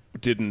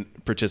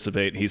didn't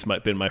participate. He's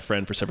been my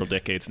friend for several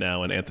decades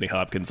now, and Anthony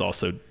Hopkins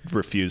also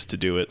refused to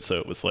do it. So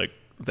it was like,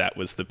 that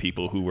was the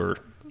people who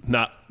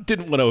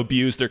didn't want to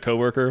abuse their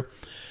coworker.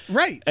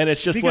 Right. And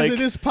it's just because like,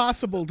 it is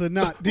possible to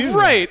not do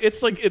right. That.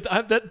 It's like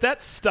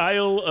that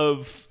style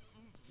of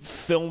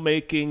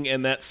filmmaking,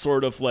 and that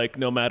sort of like,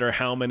 no matter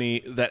how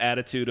many, that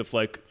attitude of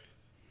like,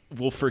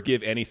 we'll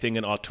forgive anything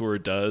an auteur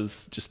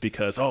does just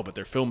because, but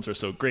their films are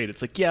so great.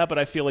 It's like, yeah, but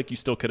I feel like you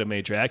still could have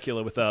made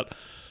Dracula without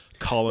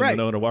calling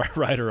Winona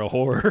Ryder a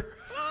whore.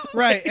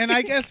 Right. And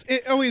I guess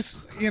it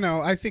always, you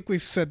know, I think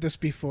we've said this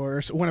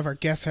before, one of our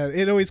guests had,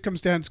 it always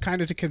comes down to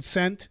kind of to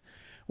consent,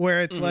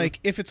 where it's like,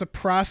 if it's a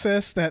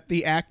process that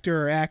the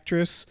actor or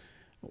actress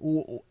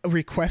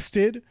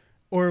requested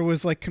or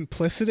was like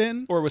complicit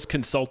in, or was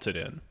consulted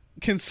in.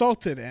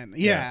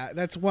 Yeah,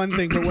 that's one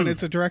thing. But when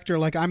it's a director,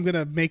 like, I'm going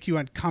to make you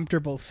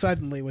uncomfortable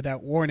suddenly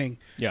without warning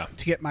to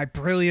get my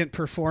brilliant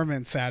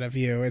performance out of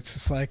you, it's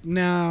just like,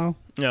 no.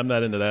 Yeah, I'm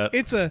not into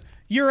that.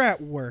 You're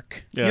at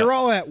work. Yeah. You're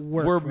all at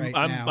work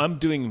now. I'm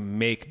doing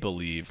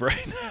make-believe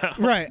right now.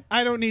 Right.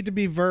 I don't need to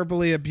be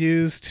verbally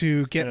abused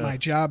to get my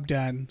job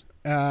done.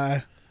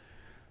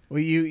 Well,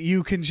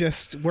 you can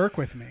just work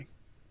with me.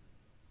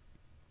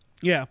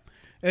 Yeah.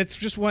 It's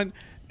just one...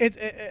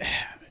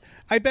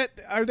 I bet,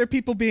 are there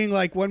people being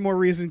like, one more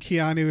reason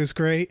Keanu is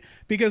great?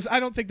 Because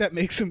I don't think that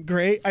makes him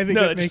great. I think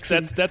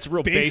that's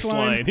real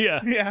baseline.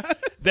 Yeah.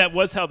 That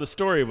was how the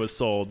story was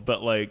sold,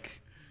 but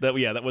like, that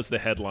was the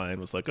headline,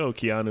 was like, oh,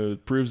 Keanu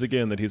proves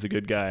again that he's a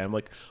good guy. I'm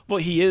like, well,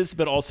 he is,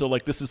 but also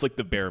like, this is like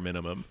the bare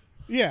minimum.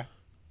 Yeah.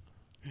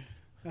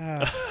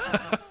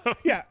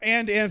 Yeah,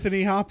 and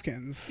Anthony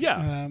Hopkins.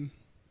 Yeah.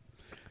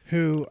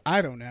 Who,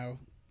 I don't know.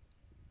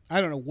 I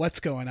don't know what's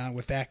going on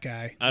with that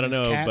guy. I don't and his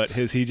know,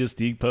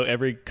 cats. but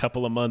every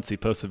couple of months he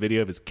posts a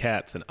video of his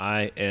cats, and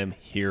I am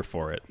here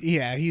for it.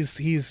 Yeah,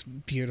 he's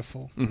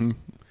beautiful. Mm-hmm.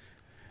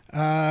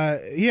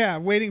 Yeah,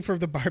 waiting for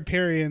the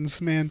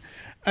Barbarians, man.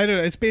 I don't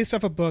know. It's based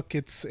off a book.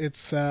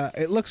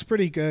 It looks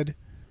pretty good.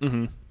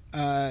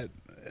 Mm-hmm.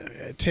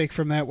 Take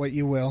from that what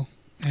you will.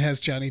 It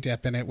has Johnny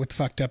Depp in it with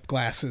fucked up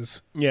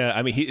glasses. Yeah,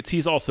 I mean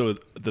he's also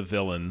the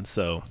villain,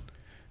 so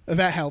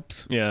That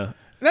helps. yeah.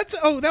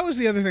 That was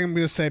the other thing I'm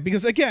going to say,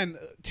 because again,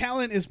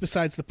 talent is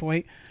besides the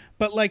point,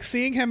 but like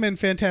seeing him in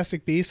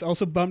Fantastic Beasts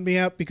also bummed me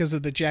out because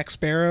of the Jack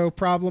Sparrow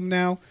problem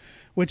now,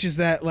 which is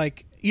that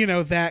like, you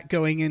know, that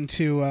going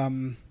into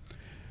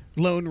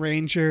Lone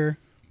Ranger,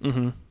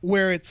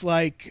 where it's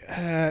like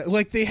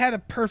they had a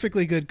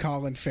perfectly good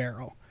Colin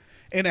Farrell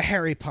in a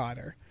Harry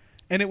Potter.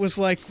 And it was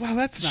like, well,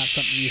 that's not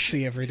something you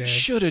see every day.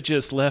 Should have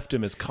just left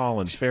him as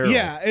Colin Farrell.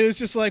 Yeah, it was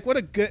just like, what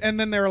a good... And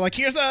then they were like,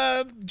 here's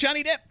a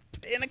Johnny Depp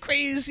in a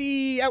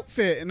crazy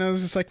outfit. And I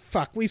was just like,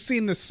 fuck, we've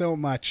seen this so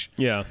much.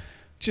 Yeah.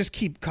 Just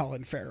keep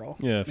Colin Farrell.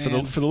 Yeah,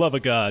 man. for the love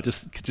of God,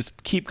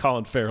 just keep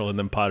Colin Farrell in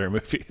them Potter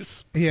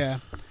movies. Yeah.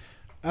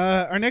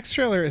 Our next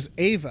trailer is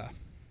Ava.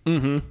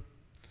 Mm-hmm.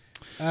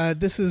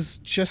 This is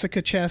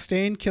Jessica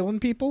Chastain killing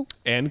people.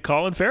 And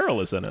Colin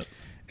Farrell is in it.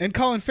 And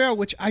Colin Farrell,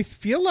 which I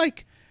feel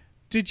like...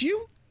 Did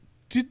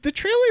the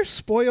trailer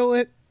spoil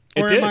it?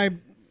 Or It did. am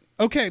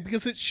I... Okay,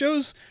 because it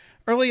shows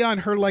early on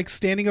her like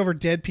standing over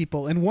dead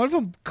people, and one of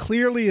them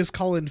clearly is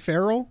Colin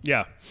Farrell.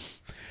 Yeah.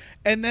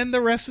 And then the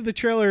rest of the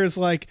trailer is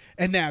like,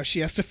 and now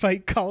she has to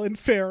fight Colin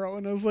Farrell.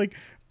 And I was like,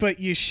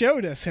 but you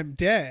showed us him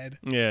dead.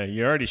 Yeah,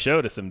 you already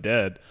showed us him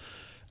dead.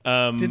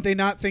 Did they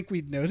not think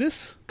we'd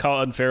notice?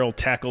 Colin Farrell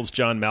tackles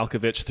John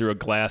Malkovich through a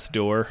glass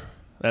door.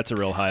 That's a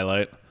real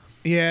highlight.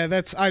 Yeah,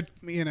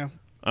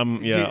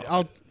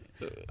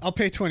 I'll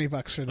pay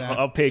 $20 for that.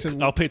 I'll pay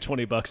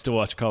 $20 to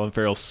watch Colin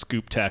Farrell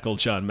scoop tackle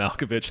John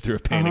Malkovich through a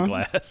pane of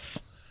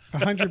glass.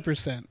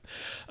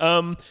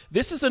 100%.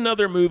 This is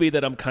another movie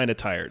that I'm kind of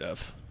tired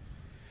of.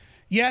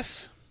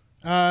 Yes.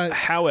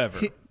 However,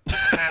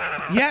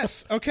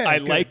 Yes. Okay. I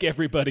good. like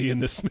everybody in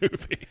this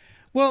movie.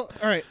 Well,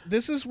 all right.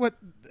 This is what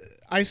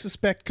I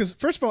suspect, because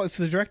first of all, it's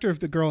the director of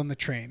The Girl in the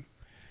Train,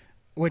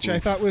 which I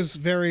thought was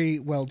very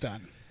well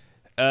done.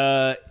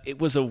 It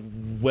was a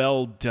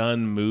well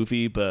done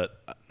movie, but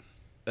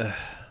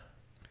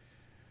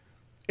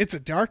It's a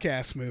dark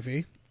ass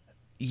movie.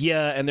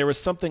 yeah, and there was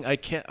something I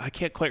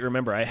can't quite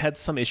remember. I had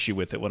some issue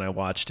with it when I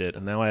watched it,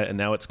 and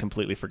now it's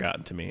completely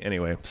forgotten to me.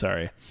 Anyway,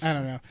 sorry. I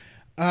don't know.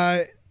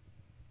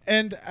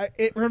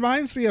 It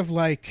reminds me of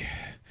like,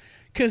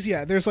 because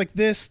yeah, there's like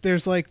this.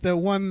 There's like the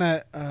one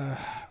that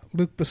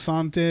Luc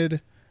Besson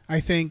did, I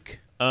think.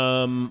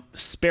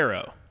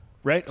 Sparrow,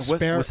 right?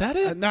 Was that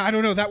it? No, I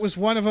don't know. That was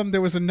one of them. There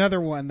was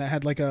another one that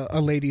had like a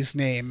lady's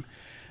name.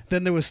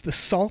 Then there was The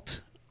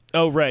Salt.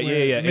 Oh right,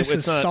 yeah.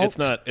 Mrs. Salt?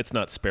 It's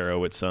not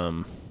Sparrow. It's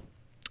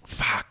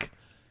fuck.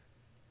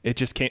 It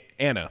just came.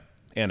 Anna.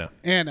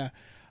 Yeah,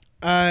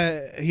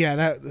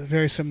 that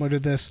very similar to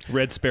this.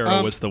 Red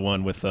Sparrow was the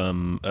one with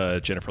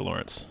Jennifer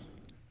Lawrence.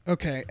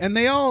 Okay, and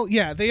they all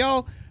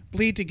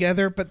bleed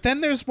together. But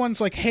then there's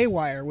ones like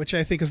Haywire, which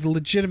I think is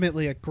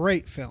legitimately a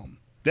great film.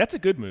 That's a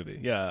good movie.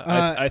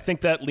 Yeah, I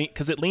think that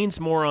because it leans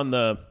more on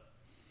the.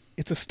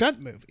 It's a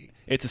stunt movie.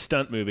 It's a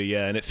stunt movie,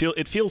 yeah, and it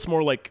feels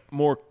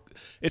more.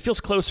 It feels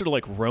closer to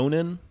like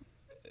Ronin.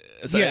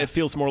 Yeah. It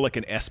feels more like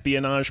an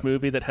espionage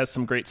movie that has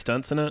some great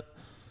stunts in it.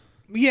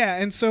 Yeah,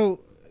 and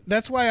so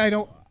that's why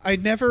I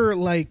never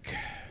like.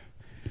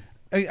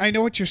 I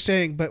know what you're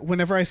saying, but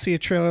whenever I see a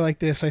trailer like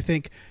this, I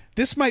think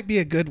this might be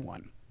a good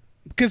one,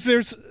 because there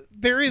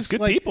is Good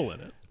like, people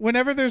in it.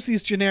 Whenever there's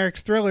these generic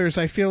thrillers,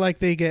 I feel like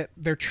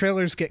their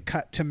trailers get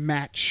cut to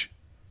match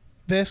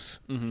this.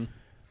 Mm-hmm.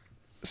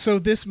 So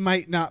this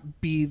might not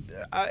be,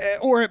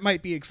 or it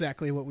might be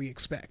exactly what we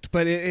expect,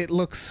 but it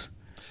looks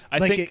I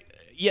like think,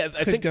 it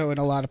could go in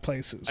a lot of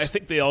places. I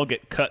think they all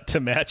get cut to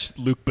match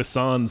Luc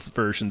Besson's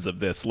versions of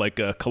this, like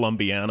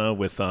Columbiana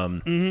with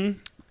Oh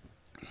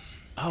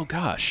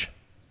gosh,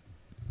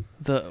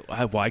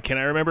 why can't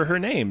I remember her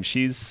name?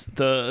 She's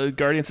the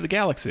Guardians of the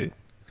Galaxy.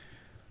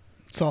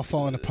 It's all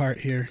falling apart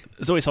here.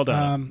 Zoe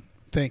Saldana.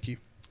 Thank you.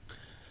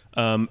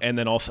 And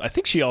then also, I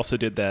think she also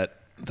did that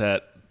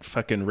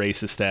fucking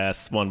racist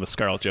ass one with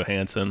Scarlett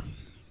Johansson.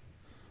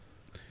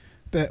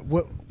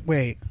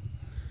 Wait.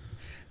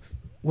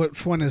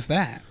 Which one is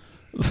that?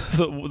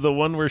 the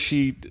one where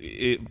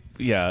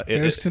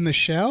Ghost in the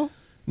Shell?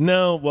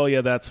 No, well,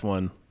 yeah, that's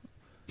one.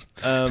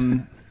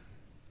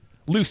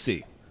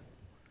 Lucy.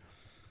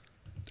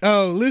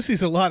 Oh,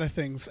 Lucy's a lot of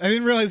things. I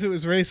didn't realize it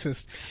was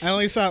racist. I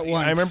only saw it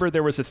once. I remember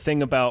there was a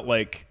thing about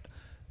like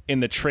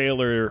in the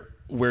trailer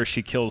where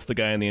she kills the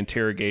guy in the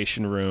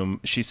interrogation room.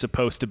 She's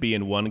supposed to be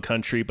in one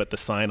country, but the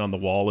sign on the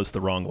wall is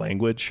the wrong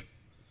language.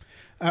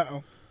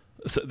 Uh-oh.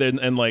 So then,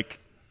 and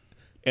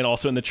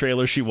also in the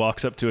trailer, she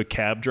walks up to a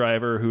cab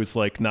driver who's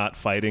like not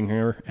fighting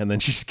her, and then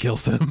she just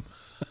kills him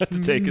to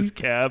take his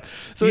cab.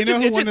 So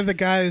one of the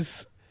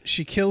guys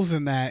she kills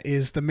in that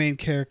is the main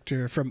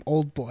character from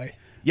Old Boy.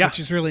 Yeah.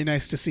 Which is really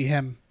nice to see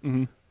him.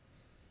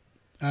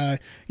 Yeah,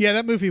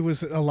 that movie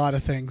was a lot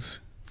of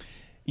things.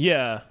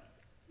 Yeah.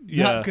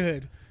 Not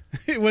good.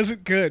 It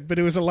wasn't good, but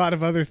it was a lot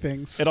of other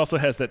things. It also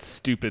has that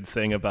stupid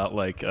thing about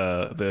like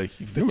the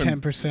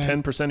 10%.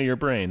 10% of your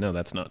brain. No,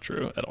 that's not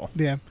true at all.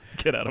 Yeah.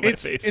 Get out of my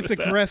face. It's with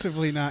that.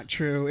 aggressively not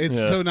true. It's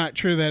Yeah. so not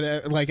true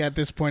that like at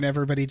this point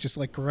everybody just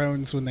like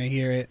groans when they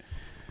hear it.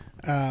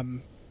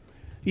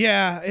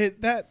 Yeah,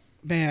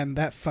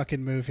 that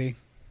fucking movie,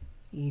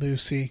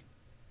 Lucy.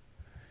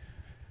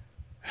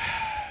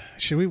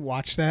 Should we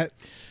watch that?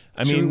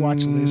 Should we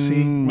watch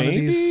Lucy one of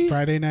these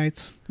Friday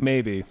nights?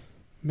 Maybe.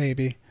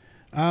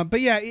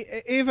 But yeah,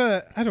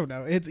 Ava, I don't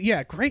know. It's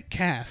great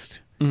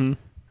cast.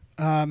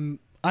 Mm-hmm.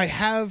 I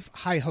have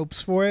high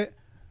hopes for it.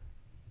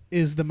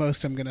 Is the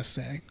most I'm gonna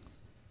say.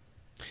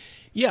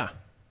 Yeah.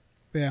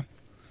 Yeah.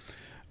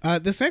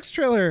 This next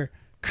trailer,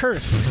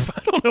 Cursed.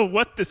 I don't know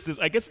what this is.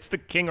 I guess it's the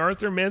King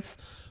Arthur myth,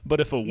 but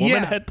if a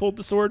woman had pulled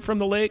the sword from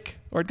the lake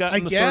or had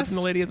gotten the sword from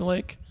the Lady of the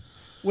Lake.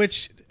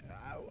 Which,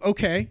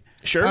 okay.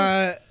 Sure.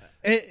 But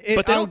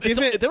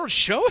they don't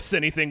show us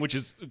anything, which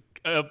is,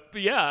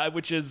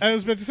 which is. I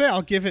was about to say,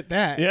 I'll give it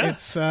that. Yeah.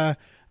 It's,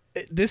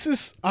 this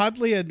is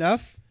oddly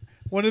enough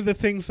one of the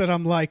things that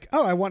I'm like,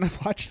 oh, I want to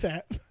watch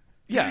that.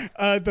 Yeah.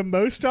 The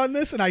most on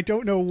this, and I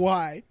don't know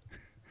why.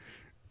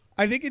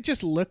 I think it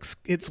just looks,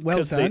 it's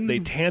well done. They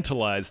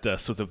tantalized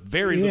us with a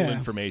very little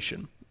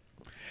information.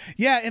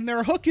 Yeah, and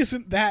their hook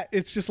isn't that.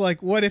 It's just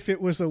like, what if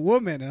it was a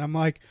woman? And I'm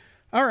like,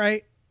 all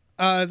right,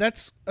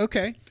 that's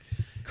okay.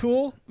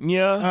 Cool.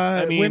 Yeah.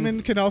 I mean,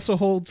 women can also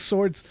hold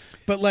swords,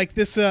 but like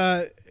this,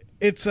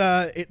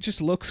 it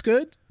just looks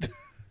good.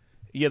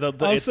 Yeah,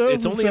 Also,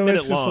 it's only a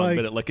minute long, like,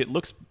 but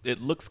it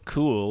looks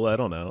cool. I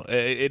don't know.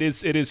 It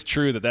is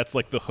true that's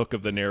like the hook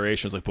of the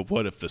narration. It's like, but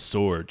what if the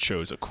sword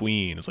chose a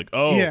queen? It's like,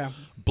 oh,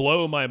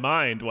 blow my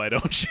mind. Why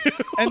don't you?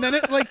 And then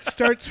it like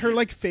starts, her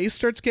like face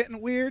starts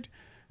getting weird.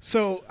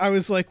 So I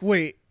was like,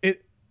 wait,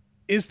 it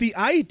is the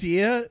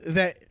idea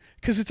that,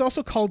 because it's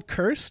also called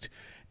Cursed,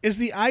 is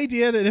the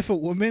idea that if a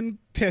woman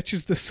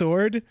touches the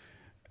sword,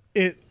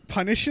 it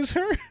punishes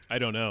her? I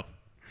don't know.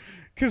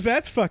 Because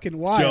that's fucking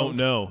wild. Don't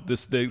know. The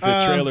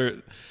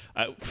trailer.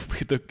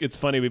 It's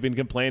funny. We've been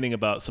complaining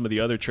about some of the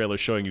other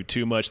trailers showing you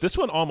too much. This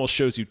one almost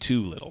shows you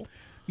too little.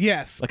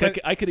 Yes. Like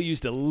I could have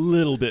used a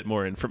little bit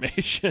more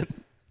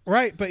information.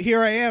 Right, but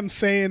here I am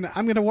saying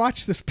I'm going to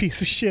watch this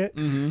piece of shit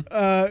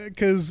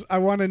because I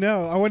want to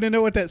know. I want to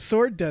know what that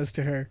sword does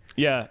to her.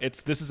 Yeah,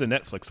 this is a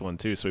Netflix one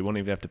too, so we won't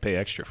even have to pay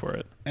extra for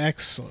it.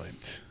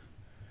 Excellent.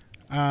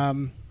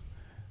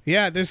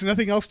 Yeah, there's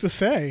nothing else to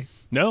say.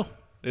 No,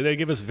 they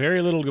give us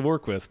very little to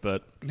work with,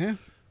 but yeah.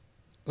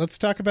 Let's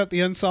talk about the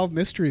Unsolved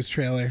Mysteries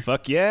trailer.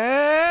 Fuck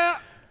yeah!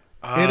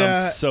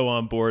 I'm so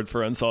on board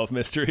for Unsolved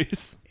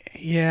Mysteries.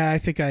 Yeah, I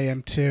think I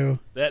am too.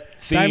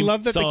 That theme I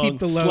love that they keep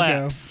the logo.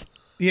 Slaps.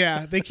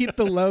 Yeah, they keep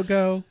the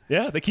logo.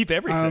 Yeah, they keep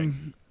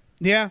everything.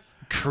 Yeah.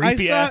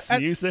 Creepy ass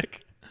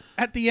music.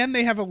 At the end,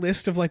 they have a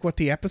list of like what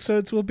the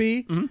episodes will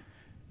be. Mm-hmm.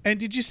 And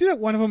did you see that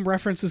one of them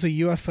references a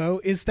UFO?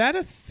 Is that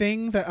a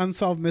thing that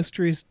Unsolved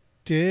Mysteries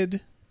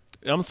did?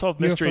 Unsolved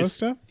UFO Mysteries.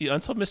 stuff? Yeah,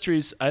 Unsolved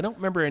Mysteries. I don't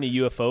remember any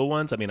UFO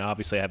ones. I mean,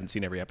 obviously, I haven't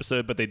seen every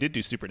episode, but they did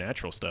do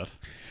supernatural stuff.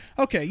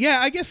 Okay,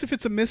 yeah. I guess if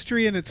it's a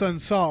mystery and it's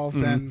unsolved,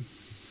 then.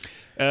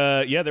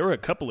 Yeah, there were a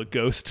couple of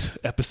ghost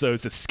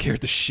episodes that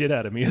scared the shit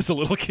out of me as a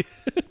little kid.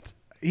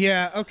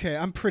 Yeah, okay.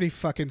 I'm pretty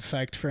fucking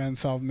psyched for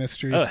Unsolved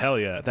Mysteries. Oh, hell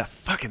yeah. That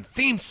fucking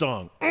theme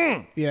song.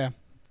 Yeah.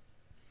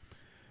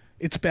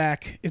 It's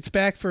back. It's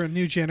back for a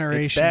new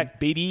generation. It's back,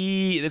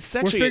 baby. It's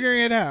actually, we're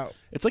figuring it out.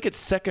 It's like its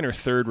second or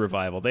third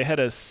revival. They had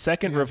a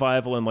second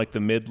revival in like the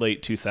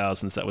mid-late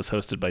 2000s that was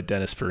hosted by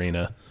Dennis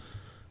Farina.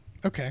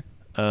 Okay.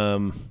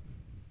 And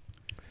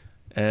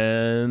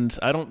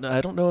I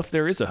don't know if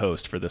there is a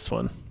host for this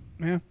one.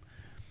 Yeah.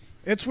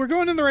 We're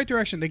going in the right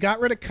direction. They got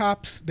rid of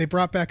Cops. They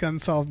brought back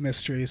Unsolved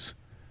Mysteries.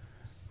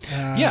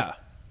 Yeah.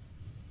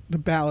 The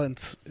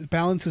balance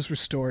is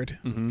restored.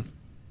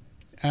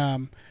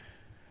 Mm-hmm.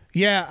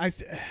 Yeah,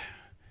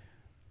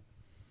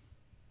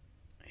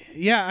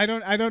 I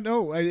don't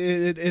know.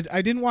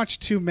 I didn't watch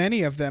too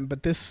many of them,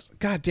 but this,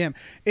 goddamn,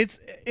 it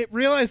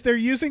realized they're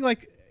using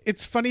like,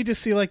 it's funny to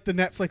see like the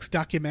Netflix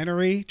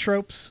documentary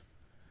tropes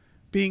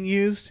being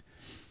used.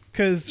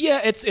 Cause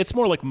yeah, it's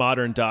more like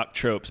modern doc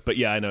tropes, but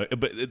yeah, I know,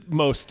 but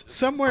most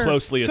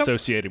closely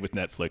associated with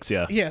Netflix.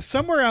 Yeah, yeah.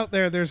 Somewhere out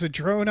there's a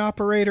drone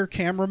operator,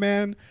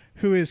 cameraman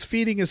who is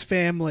feeding his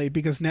family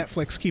because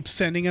Netflix keeps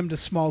sending him to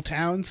small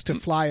towns to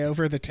fly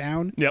over the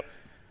town. Yep.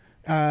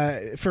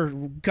 For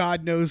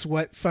God knows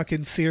what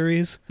fucking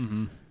series.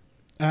 Mm-hmm.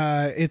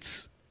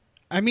 It's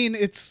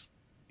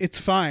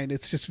fine.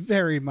 It's just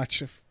very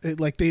much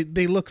like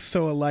they look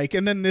so alike.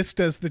 And then this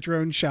does the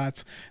drone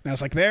shots, and I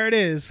was like, there it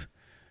is.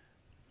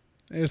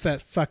 There's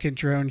that fucking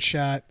drone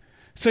shot.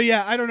 So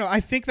yeah, I don't know. I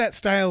think that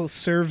style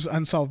serves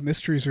Unsolved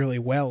Mysteries really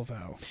well,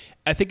 though.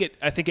 I think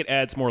it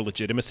adds more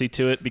legitimacy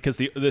to it because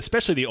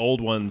especially the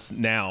old ones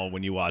now,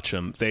 when you watch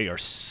them, they are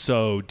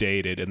so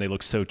dated and they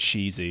look so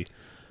cheesy.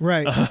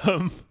 Right.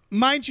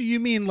 Mind you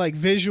mean like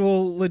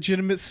visual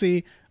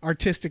legitimacy,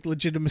 artistic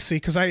legitimacy,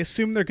 because I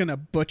assume they're going to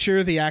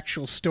butcher the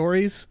actual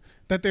stories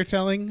that they're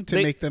telling to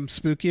make them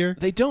spookier.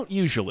 They don't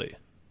usually.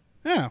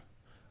 Yeah.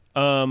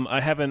 I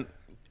haven't.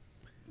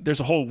 There's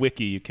a whole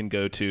wiki you can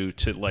go to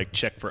like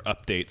check for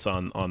updates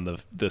on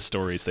the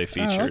stories they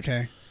featured. Oh,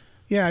 okay.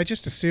 Yeah, I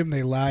just assumed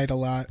they lied a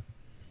lot.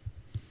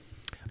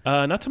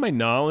 Not to my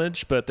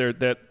knowledge, but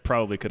that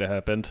probably could have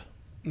happened.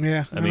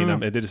 Yeah. I mean,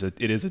 it is a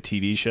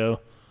TV show.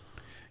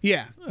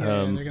 Yeah.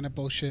 They're gonna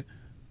bullshit.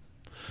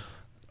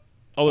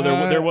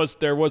 Although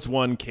there was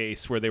one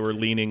case where they were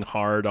leaning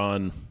hard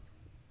on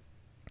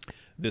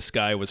this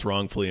guy was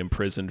wrongfully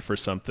imprisoned for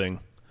something,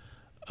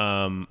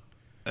 and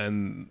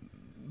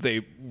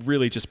they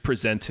really just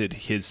presented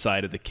his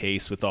side of the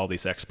case with all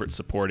these experts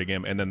supporting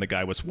him, and then the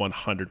guy was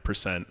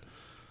 100%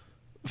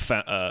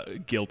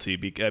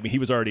 guilty. I mean, he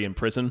was already in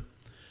prison,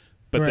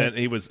 but then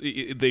he was.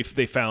 They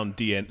found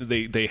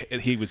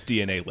DNA. He was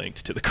DNA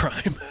linked to the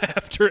crime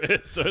after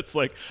it. So it's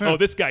like, oh,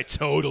 this guy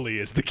totally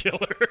is the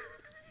killer.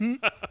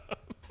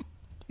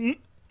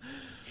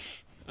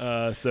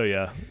 So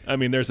yeah, I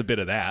mean, there's a bit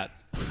of that.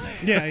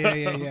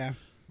 Yeah.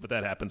 But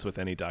that happens with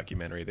any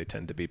documentary. They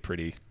tend to be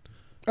pretty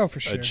for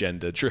sure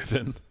agenda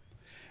driven.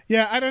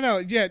 Yeah, I don't know.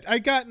 Yeah, I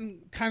gotten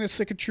kind of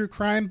sick of true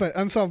crime, but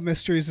unsolved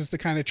mysteries is the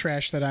kind of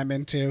trash that I'm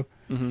into.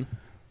 Mm-hmm.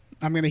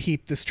 I'm gonna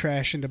heap this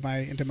trash into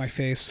my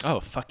face. Oh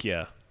fuck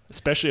yeah!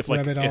 Especially if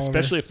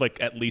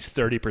at least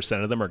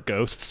 30% of them are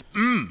ghosts.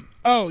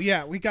 Oh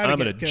yeah, we gotta. I'm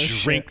gonna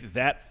drink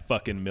that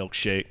fucking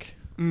milkshake.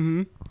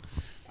 Mm-hmm.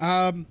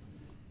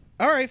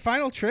 All right,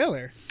 final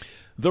trailer.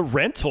 The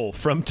Rental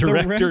from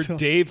director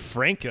Dave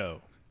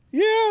Franco.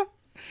 Yeah,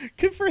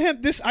 good for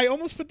him. I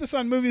almost put this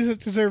on movies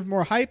that deserve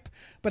more hype,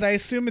 but I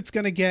assume it's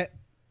gonna get.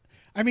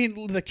 I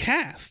mean, the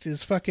cast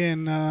is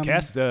fucking.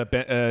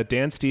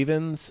 Dan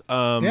Stevens.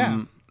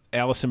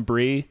 Allison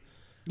Brie.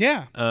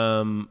 Yeah.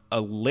 A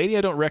lady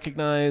I don't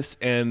recognize,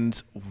 and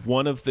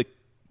one of the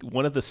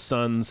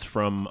sons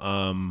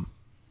from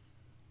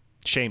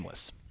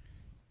Shameless.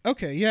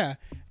 Okay, yeah.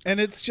 And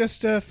it's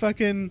just a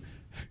fucking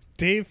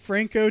Dave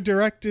Franco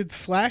directed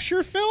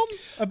slasher film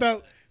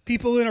about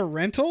people in a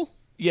rental.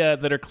 Yeah,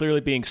 that are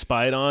clearly being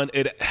spied on.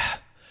 It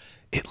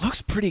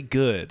looks pretty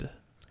good.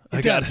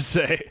 I gotta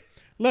say.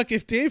 Look,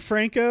 if Dave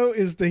Franco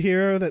is the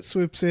hero that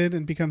swoops in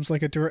and becomes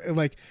like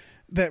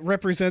that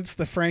represents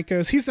the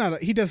Francos,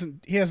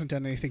 he hasn't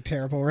done anything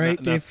terrible,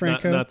 right? Dave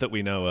Franco, not that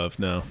we know of,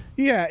 no.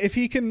 Yeah, if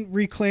he can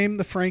reclaim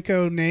the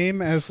Franco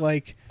name as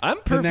like I'm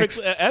perfect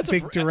the next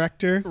big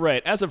director,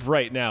 right? As of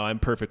right now, I'm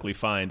perfectly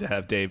fine to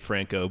have Dave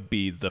Franco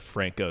be the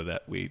Franco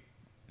that we,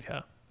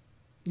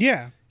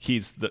 yeah.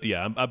 He's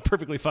I'm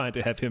perfectly fine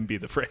to have him be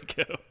the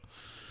Franco.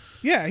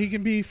 Yeah, he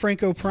can be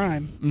Franco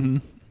Prime. Mm-hmm.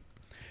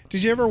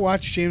 Did you ever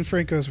watch James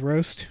Franco's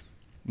roast?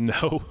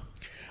 No.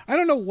 I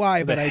don't know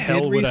why, but I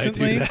did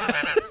recently.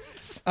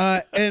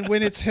 And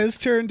when it's his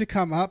turn to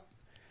come up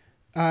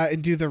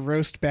and do the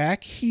roast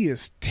back, he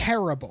is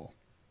terrible.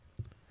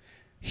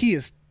 He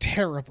is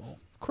terrible.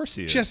 Of course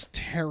he is. Just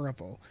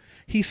terrible.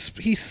 He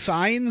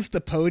signs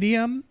the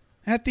podium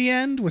at the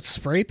end with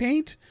spray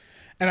paint,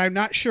 and I'm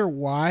not sure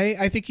why.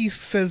 I think he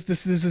says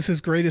this is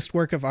his greatest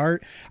work of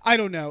art. I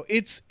don't know.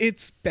 It's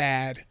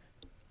bad.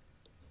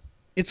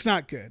 It's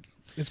not good,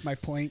 is my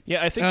point.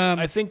 Yeah, I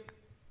think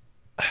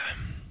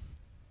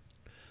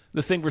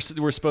the thing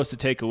we're supposed to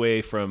take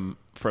away from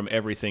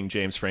everything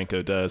James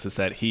Franco does is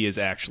that he is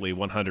actually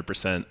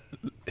 100%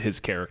 his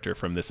character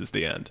from This Is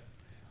the End.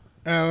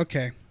 Oh,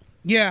 okay.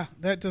 Yeah,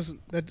 that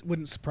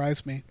wouldn't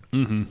surprise me.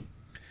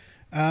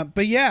 Mm-hmm.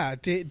 But yeah,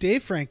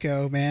 Dave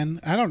Franco, man,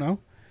 I don't know.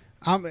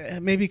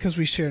 Maybe because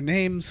we share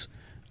names,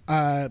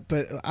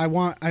 but I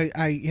want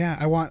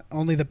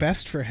only the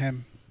best for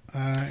him.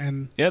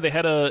 And yeah,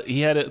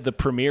 he had the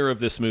premiere of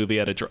this movie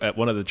at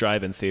one of the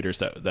drive-in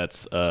theaters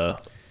that's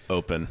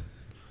open.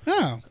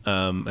 Oh.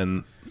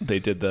 And they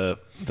did the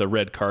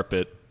red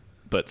carpet,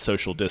 but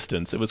social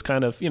distance. It was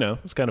kind of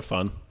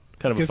fun.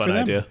 Kind of Good a fun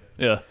idea.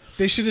 Yeah.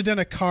 They should have done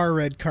a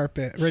red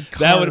carpet.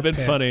 That would have been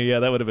funny. Yeah,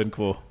 that would have been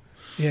cool.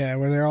 Yeah,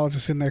 where they're all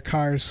just in their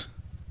cars,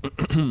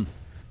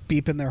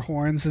 beeping their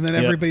horns, and then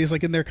everybody's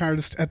like in their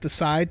cars at the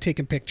side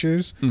taking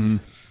pictures. Mm-hmm.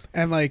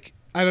 And like,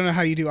 I don't know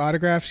how you do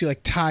autographs. You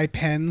like tie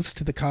pens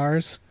to the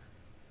cars.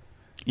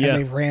 Yeah. And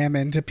they ram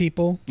into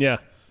people. Yeah.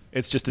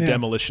 It's just a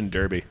demolition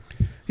derby.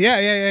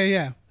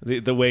 Yeah.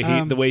 The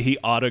way he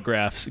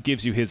autographs,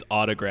 gives you his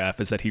autograph,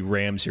 is that he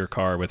rams your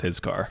car with his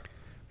car.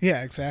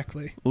 Yeah,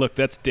 exactly. Look,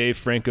 that's Dave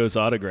Franco's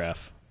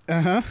autograph.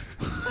 Uh-huh.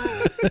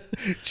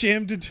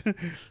 Jammed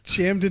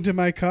into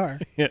my car.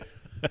 Yeah.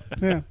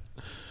 Yeah.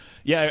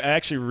 Yeah, I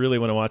actually really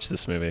want to watch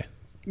this movie.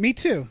 Me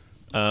too.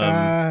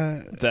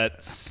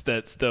 That's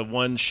the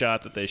one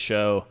shot that they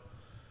show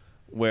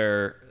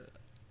where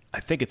I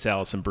think it's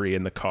Allison Brie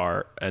in the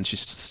car, and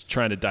she's just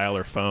trying to dial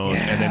her phone,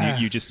 and then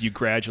you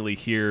gradually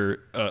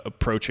hear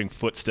approaching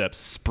footsteps,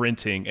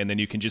 sprinting, and then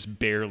you can just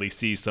barely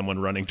see someone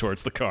running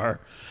towards the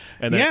car,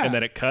 and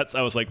then it cuts.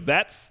 I was like,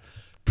 that's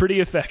pretty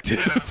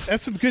effective.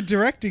 That's some good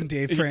directing,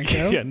 Dave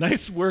Franco. Yeah,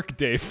 nice work,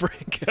 Dave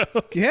Franco.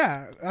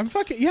 I'm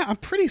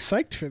pretty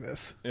psyched for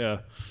this. Yeah.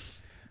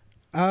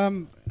 All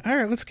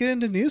right, let's get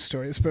into news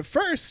stories. But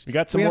first, We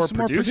got some, have more, some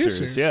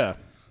producers. Yeah.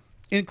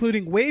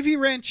 including Wavy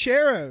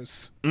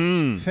Rancheros.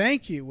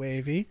 Thank you,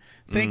 Wavy.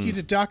 Thank you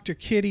to Dr.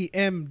 Kitty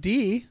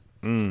MD.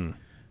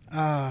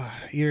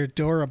 You're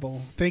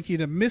adorable. Thank you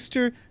to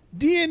Mr.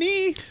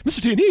 D&E.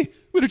 Mr. T&E,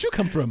 where did you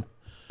come from?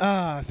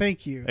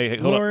 Thank you. Hey,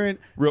 hold Lauren.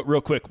 on.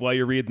 Real quick, while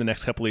you're reading the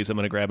next couple of these, I'm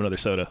going to grab another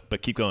soda.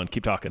 But keep going.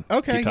 Keep talking.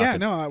 Okay, Keep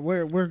talking.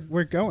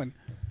 we're going.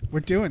 We're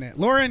doing it.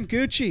 Lauren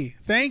Gucci.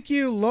 Thank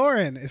you,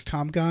 Lauren. Is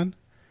Tom gone?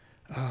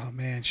 Oh,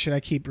 man. Should I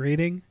keep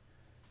reading?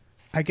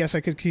 I guess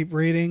I could keep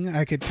reading.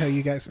 I could tell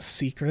you guys a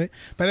secret.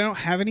 But I don't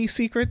have any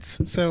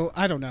secrets, so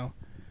I don't know.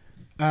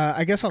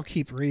 I guess I'll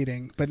keep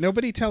reading. But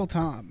nobody tell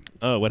Tom.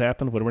 Oh, what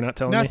happened? What are we not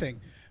telling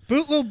Nothing.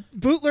 Bootler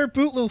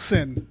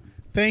Bootlelson.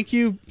 Thank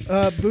you,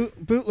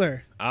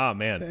 Bootler. Ah,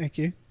 man. Thank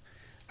you.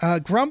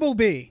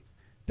 Grumblebee.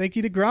 Thank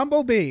you to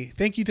Grumblebee.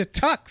 Thank you to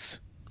Tux.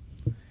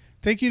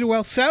 Thank you to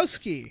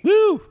Welsowski.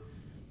 Woo!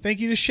 Thank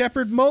you to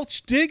Shepherd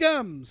Mulch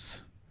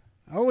Diggums.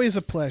 Always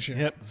a pleasure.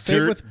 Yep. Same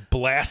Dirt with,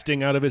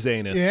 blasting out of his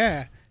anus.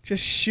 yeah,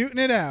 just shooting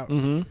it out.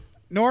 Mm-hmm.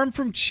 Norm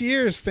from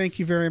Cheers, thank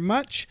you very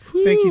much.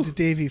 Woo. Thank you to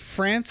Davey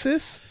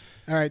Francis.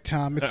 All right,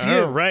 Tom, it's you.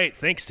 All right.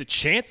 Thanks to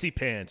Chancy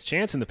Pants.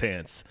 Chance in the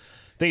Pants.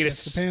 Thank you to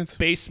Chance the Pants.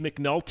 Space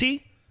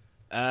McNulty.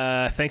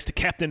 Thanks to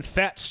Captain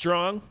Fat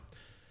Strong.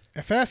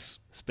 FS.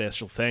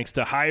 Special thanks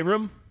to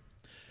Hiram.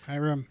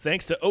 Hiram.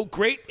 Thanks to Oh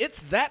Great,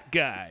 It's That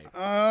Guy.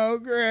 Oh,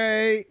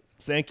 great.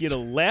 Thank you to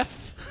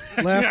Lef.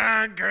 Lef.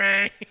 Ah,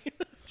 great.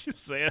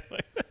 Just say it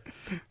like that.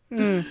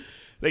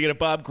 Thank you to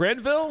Bob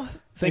Grenville.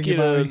 Thank you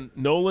to Bobby.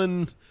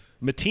 Nolan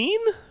Mateen.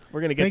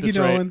 We're going to get Thank this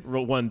you, right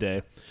Nolan. one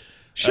day.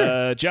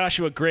 Sure.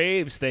 Joshua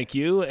Graves, thank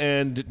you.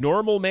 And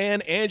Normal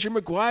Man Andrew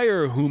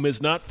McGuire, whom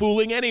is not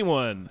fooling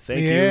anyone. Thank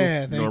you,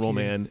 Thank Normal you.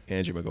 Man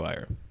Andrew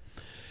McGuire.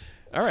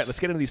 All right, let's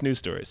get into these news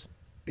stories.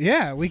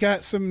 Yeah, we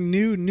got some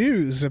new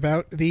news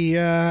about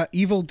the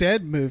Evil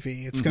Dead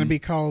movie. It's going to be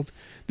called,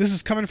 this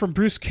is coming from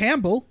Bruce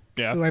Campbell,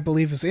 Yeah. who I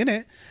believe is in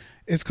it.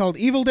 It's called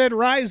Evil Dead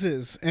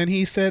Rises, and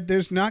he said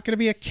there's not going to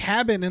be a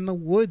cabin in the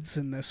woods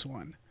in this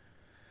one,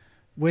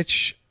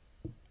 which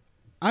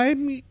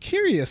I'm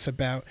curious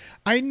about.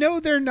 I know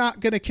they're not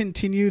going to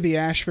continue the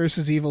Ash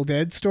versus Evil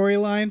Dead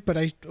storyline, but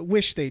I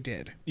wish they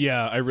did.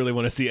 Yeah, I really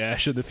want to see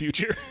Ash in the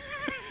future.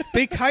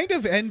 They kind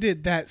of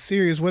ended that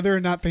series, whether or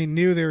not they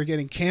knew they were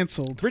getting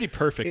canceled, Pretty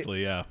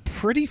perfectly, yeah.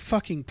 pretty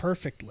fucking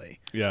perfectly.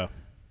 Yeah.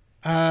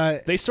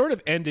 They sort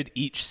of ended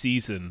each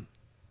season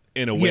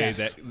in a way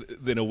Yes.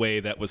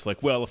 that was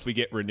like, well, if we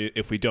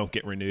don't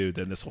get renewed,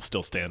 then this will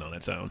still stand on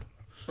its own.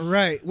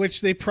 Right,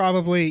 which they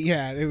probably,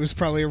 it was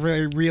probably a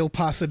very real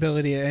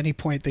possibility at any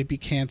point they'd be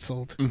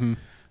canceled.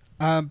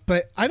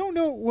 But I don't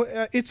know.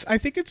 I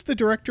think it's the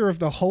director of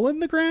The Hole in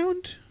the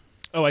Ground.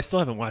 Oh, I still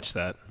haven't watched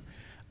that.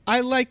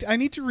 I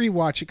need to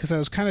rewatch it because I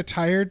was kind of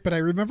tired, but I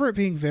remember it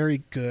being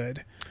very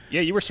good.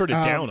 Yeah, you were sort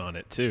of down on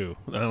it too,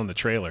 on the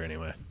trailer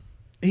anyway.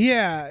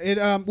 Yeah,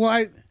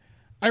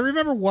 I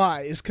remember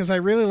why is because I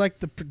really like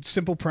the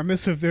simple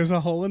premise of there's a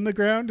hole in the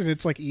ground and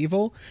it's like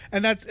evil,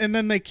 and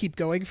then they keep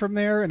going from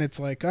there, and it's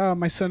like, oh,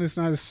 my son is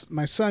not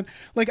my son.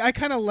 Like, I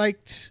kind of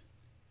liked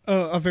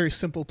a very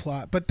simple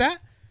plot, but that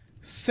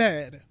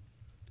said,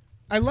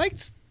 I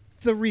liked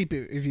the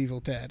reboot of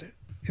Evil Dead.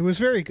 It was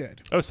very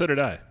good. Oh, so did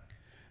I.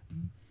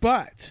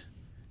 But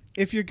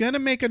if you're gonna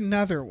make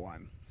another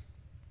one,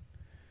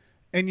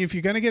 and if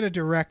you're gonna get a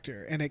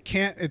director, and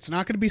it's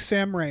not gonna be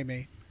Sam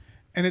Raimi,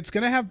 and it's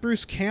gonna have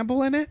Bruce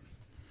Campbell in it,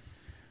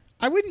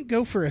 I wouldn't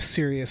go for a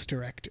serious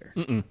director.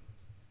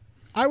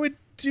 I would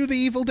do the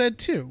Evil Dead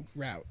 2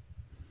 route.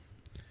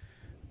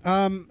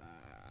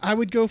 I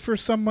would go for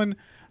someone.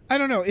 I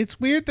don't know. It's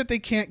weird that they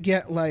can't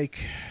get like,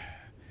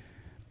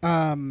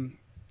 God,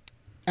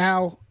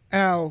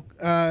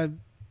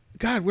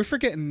 we're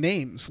forgetting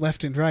names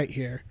left and right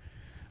here.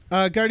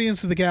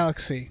 Guardians of the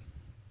Galaxy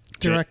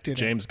directed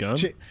James it. Gunn?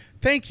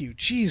 Thank you,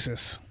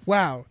 Jesus.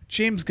 Wow,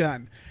 James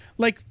Gunn.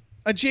 Like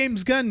a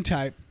James Gunn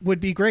type would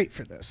be great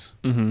for this.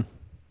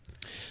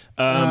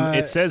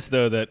 It says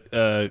though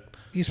that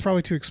He's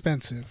probably too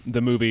expensive.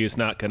 the movie is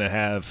not going to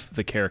have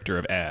the character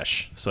of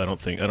Ash, so I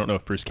don't know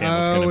if Bruce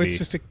Campbell's going to be. It's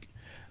just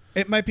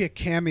it might be a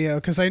cameo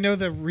because I know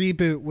the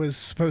reboot was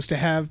supposed to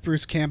have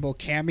Bruce Campbell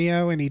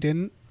cameo and he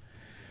didn't.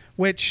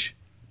 Which,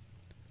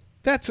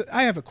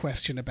 I have a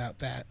question about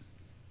that.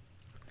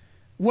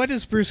 What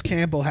does Bruce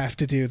Campbell have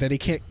to do that he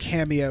can't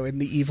cameo in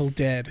the Evil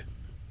Dead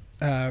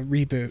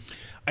reboot?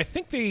 I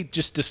think they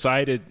just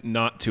decided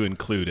not to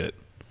include it.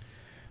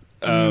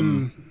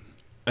 I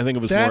think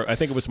it was more. I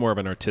think it was more of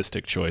an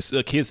artistic choice.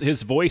 Look,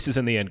 his voice is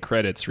in the end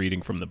credits,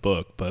 reading from the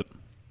book, but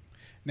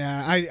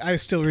Nah, I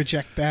still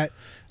reject that.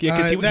 yeah,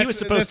 because he was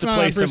supposed to not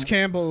play on Bruce some.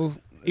 Campbell.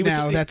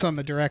 That's on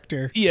the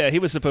director. Yeah, he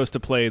was supposed to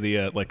play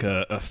the like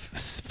a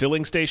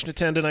filling station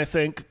attendant, I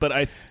think. But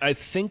I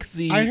think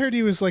I heard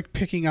he was like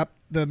picking up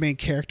the main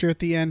character at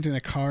the end in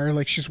a car,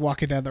 like she's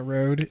walking down the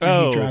road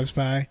and he drives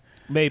by.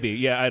 Maybe,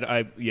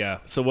 yeah. Yeah.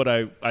 So what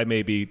I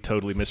may be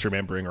totally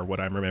misremembering, or what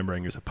I'm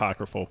remembering is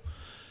apocryphal.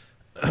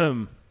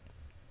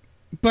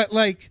 But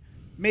like,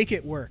 make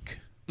it work.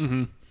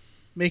 Mm-hmm.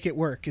 Make it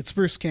work. It's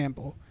Bruce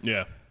Campbell.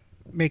 Yeah.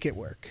 Make it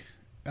work.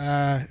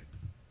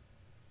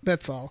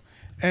 That's all.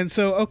 And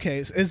so, okay,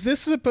 is this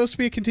supposed to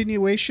be a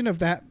continuation of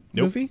that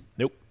movie?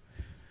 Nope.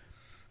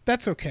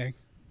 That's okay.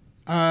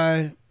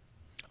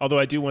 Although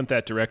I do want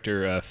that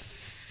director,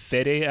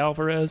 Fede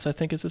Alvarez, I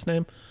think is his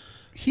name,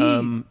 He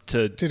to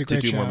did a do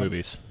great more job.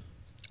 movies.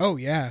 Oh,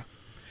 yeah.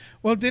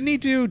 Well, didn't he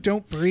do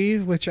Don't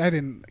Breathe, which I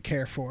didn't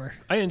care for?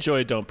 I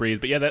enjoyed Don't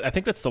Breathe, but yeah, I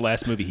think that's the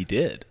last movie he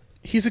did.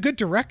 He's a good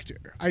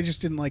director. I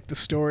just didn't like the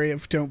story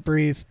of Don't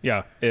Breathe.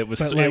 Yeah, it was.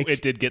 But, like-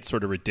 it did get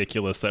sort of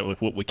ridiculous that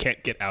we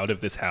can't get out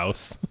of this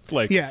house.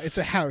 Like, Yeah, it's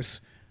a house.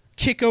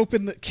 Kick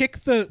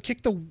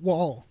the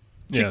wall.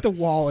 Yeah. Kick the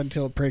wall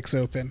until it breaks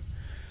open.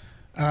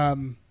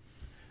 Yeah,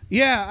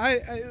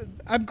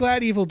 I'm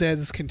glad Evil Dead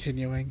is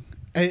continuing.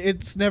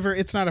 It's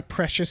not a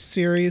precious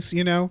series,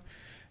 you know.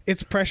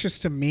 It's precious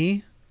to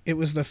me. It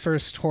was the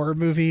first horror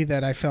movie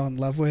that I fell in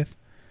love with,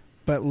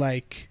 but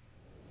like,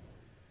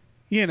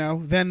 you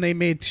know, then they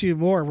made 2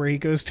 more where he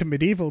goes to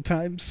medieval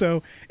times,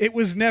 so it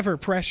was never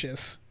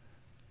precious.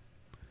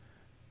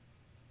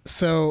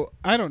 So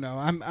I don't know.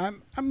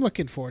 I'm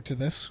looking forward to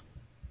this.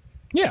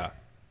 yeah,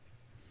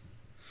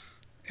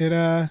 It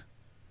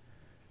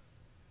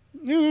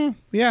you know,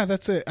 yeah,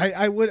 that's it.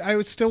 I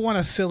would still want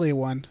a silly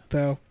one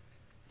though.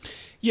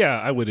 yeah.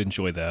 I would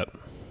enjoy that.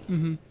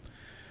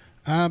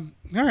 All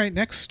right,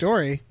 next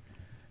story.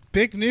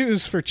 Big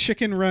news for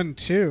Chicken Run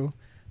 2.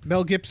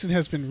 Mel Gibson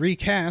has been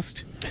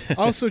recast.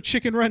 Also,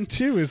 Chicken Run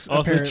 2 is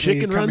Also, apparently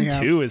Chicken Run coming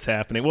out. 2 is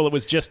happening. Well, it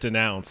was just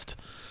announced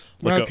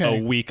like Okay.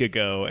 a week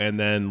ago, and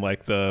then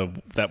like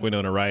that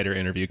Winona Ryder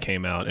interview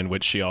came out in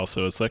which she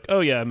also is like,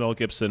 oh yeah, Mel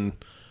Gibson.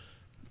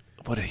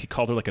 What did he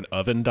call her, like an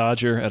oven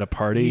dodger at a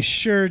party? He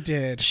sure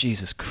did.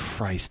 Jesus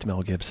Christ,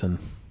 Mel Gibson.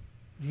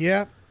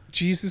 Yep.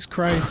 Jesus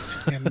Christ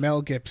and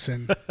Mel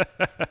Gibson.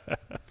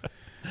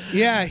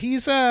 Yeah,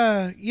 he's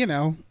you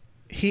know,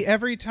 he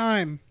every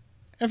time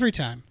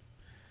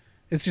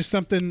it's just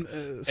something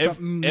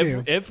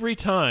new. Every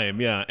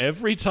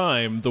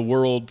time the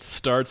world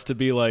starts to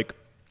be like,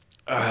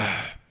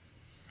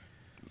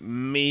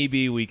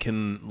 maybe we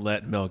can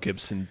let Mel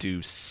Gibson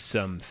do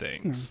some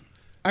things.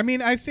 I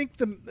mean, I think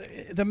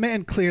the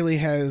man clearly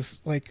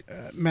has like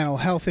mental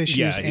health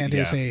issues and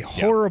is a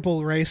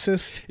horrible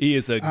racist. He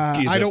is a.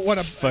 I don't want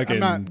to.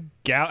 fucking. I'm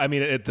not, I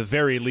mean, at the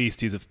very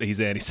least, he's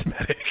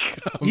anti-Semitic.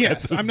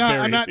 yes, I'm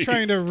not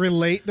trying to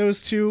relate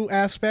those two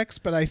aspects,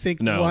 but I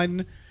think No.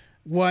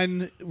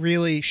 one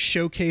really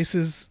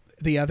showcases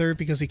the other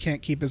because he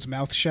can't keep his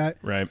mouth shut,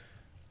 Right.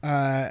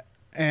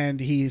 and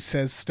he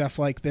says stuff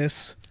like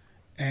this.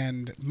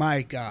 And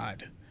my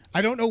God,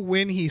 I don't know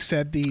when he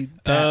said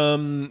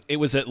that. It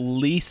was at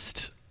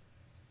least.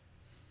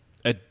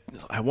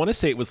 I want to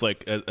say it was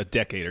like a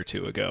decade or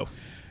 2 ago.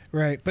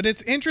 Right, but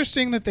it's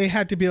interesting that they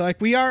had to be like,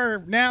 we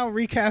are now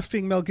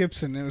recasting Mel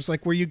Gibson. It was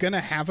like, were you going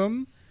to have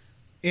him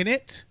in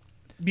it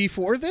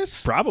before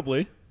this?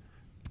 Probably.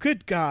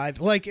 Good God.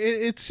 Like,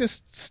 it's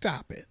just,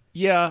 stop it.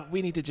 Yeah,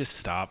 we need to just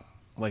stop.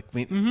 Like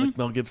like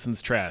Mel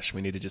Gibson's trash.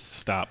 We need to just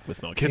stop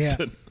with Mel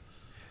Gibson.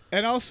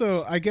 And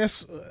also, I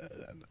guess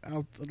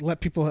I'll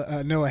let people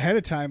know ahead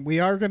of time, we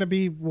are going to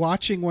be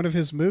watching one of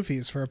his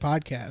movies for a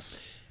podcast.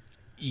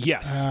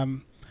 Yes.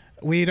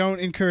 We don't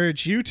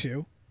encourage you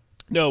to.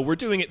 No, we're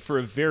doing it for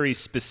a very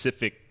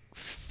specific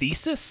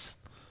thesis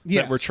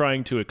Yes. that we're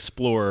trying to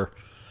explore.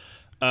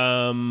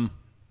 We'll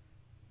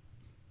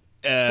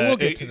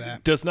get it to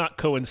that. Does not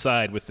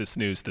coincide with this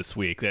news this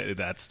week.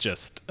 That's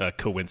just a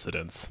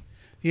coincidence.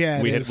 Yeah,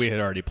 it we is. had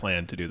already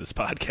planned to do this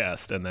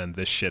podcast, and then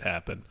this shit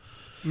happened.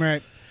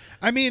 Right.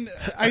 I mean,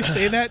 I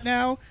say that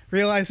now,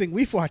 realizing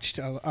we've watched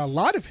a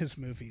lot of his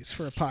movies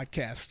for a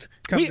podcast,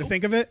 to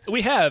think of it.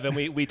 We have, and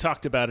we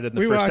talked about it in the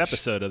We first watched-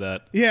 episode of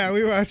that. Yeah,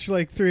 we watched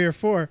like 3 or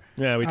 4.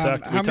 Yeah, we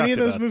talked. How many of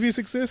those movies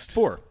exist?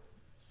 4.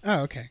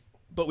 Oh, okay.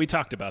 But we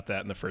talked about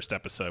that in the first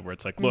episode, where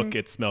it's like, look,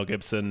 it's Mel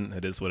Gibson.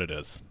 It is what it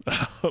is.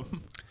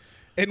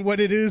 And what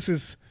it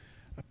is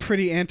a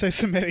pretty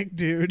anti-Semitic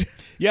dude.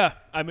 Yeah,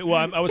 I mean,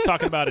 well, I was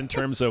talking about in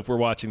terms of we're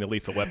watching the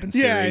Lethal Weapon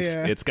series.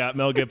 Yeah. It's got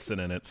Mel Gibson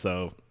in it,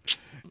 so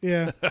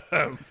Yeah.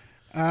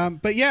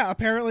 But yeah,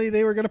 apparently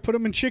they were going to put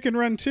him in Chicken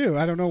Run too.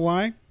 I don't know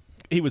why.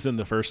 he was in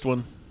the first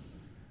one.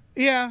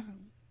 Yeah.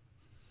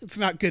 It's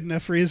not good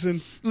enough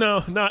reason.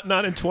 No, not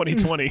in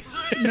 2020.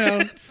 No.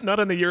 It's not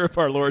in the year of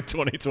our Lord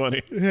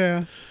 2020.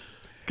 Yeah.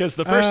 Because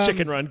the first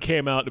Chicken Run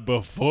came out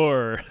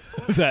before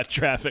that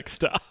traffic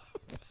stop.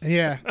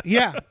 Yeah.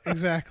 Yeah,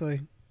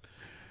 exactly.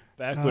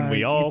 Back when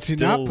we all do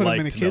still not put him in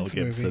a liked Mel kids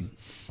Gibson.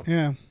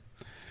 movie.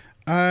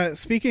 Yeah.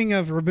 Speaking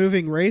of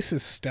removing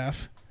racist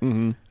stuff,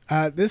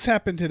 this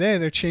happened today.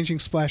 They're changing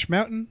Splash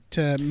Mountain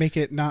to make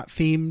it not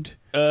themed.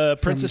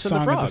 Princess from and the Song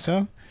of Frog.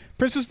 South.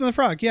 Princess and the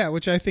Frog, yeah,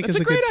 which I think That's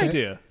is a great good fit.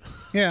 idea.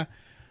 Yeah.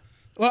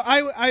 Well,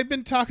 I've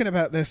been talking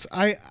about this.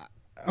 I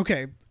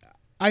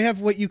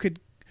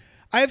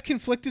have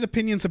conflicted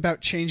opinions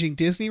about changing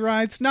Disney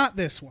rides. Not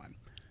this one.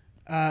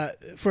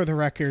 For the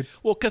record.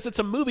 Well, because it's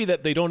a movie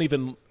that they don't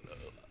even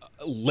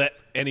let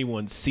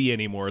anyone see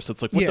anymore. So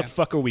it's like, what Yeah. the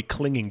fuck are we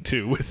clinging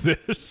to with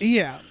this?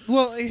 Yeah.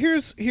 Well,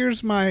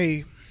 here's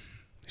my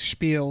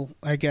spiel,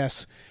 I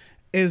guess,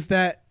 is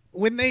that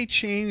when they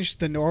changed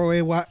the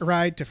Norway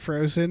ride to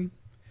Frozen,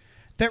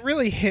 that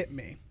really hit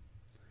me.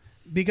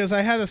 Because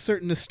I had a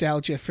certain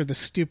nostalgia for the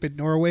stupid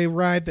Norway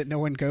ride that no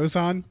one goes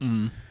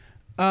on.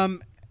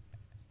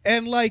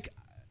 And like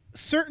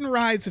certain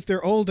rides, if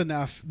they're old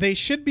enough, they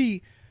should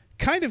be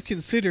kind of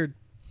considered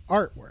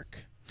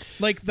artwork.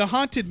 Like the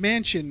Haunted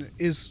Mansion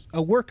is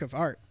a work of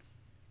art.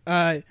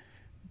 But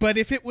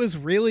if it was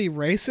really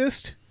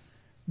racist,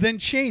 then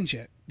change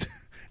it.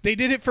 They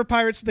did it for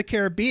Pirates of the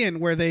Caribbean,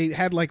 where they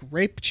had like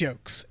rape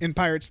jokes in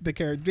Pirates of the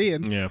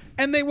Caribbean. Yeah.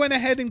 And they went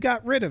ahead and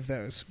got rid of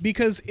those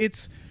because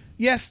it's,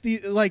 yes,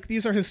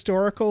 these are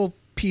historical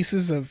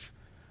pieces of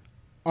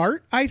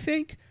art, I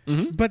think,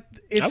 but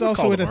it's I would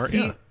also call in them a art,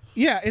 theme.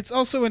 Yeah, it's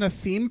also in a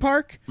theme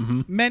park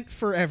meant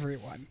for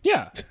everyone.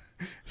 Yeah.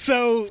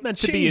 So It's meant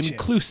to be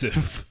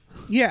inclusive.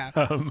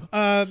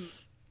 Yeah.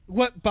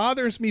 What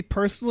bothers me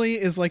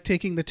personally is like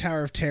taking the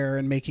Tower of Terror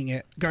and making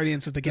it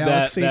Guardians of the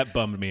Galaxy. That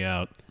bummed me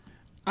out.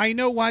 I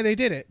know why they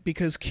did it,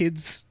 because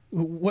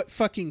what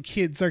fucking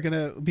kids are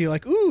gonna be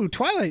like, ooh,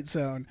 Twilight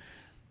Zone?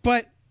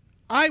 But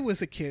I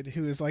was a kid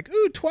who was like,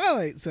 ooh,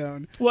 Twilight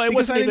Zone. Well, it because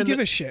wasn't I didn't even give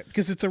the- a shit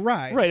because it's a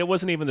ride. Right, it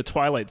wasn't even the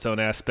Twilight Zone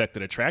aspect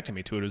that attracted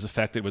me to it. It was the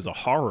fact that it was a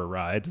horror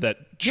ride that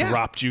Yeah.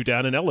 dropped you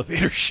down an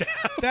elevator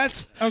shaft.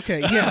 That's okay.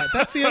 Yeah,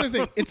 that's the other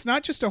thing. It's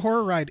not just a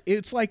horror ride.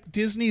 It's like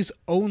Disney's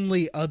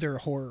only other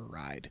horror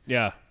ride.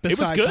 Yeah. It was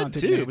Besides good,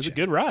 Haunted too. It was a Mansion.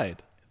 good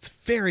ride. It's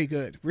very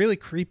good. Really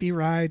creepy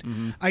ride.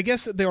 I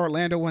guess the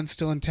Orlando one's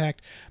still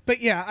intact.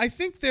 But yeah, I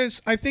think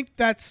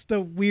that's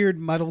the weird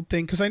muddled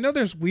thing, because I know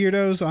there's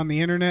weirdos on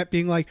the internet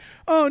being like,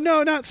 "Oh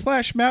no, not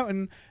Splash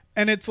Mountain."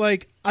 And it's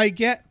like, I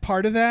get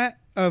part of that,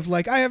 of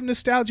like, I have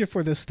nostalgia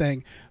for this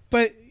thing.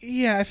 But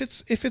yeah, if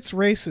it's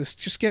racist,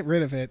 just get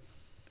rid of it.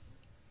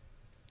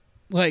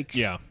 Like,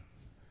 Yeah.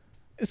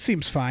 it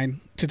seems fine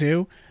to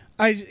do.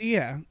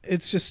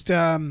 It's just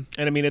And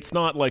I mean, it's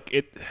not like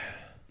it.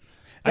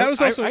 that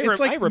was also it's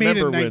like I made remember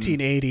in when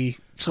 1980.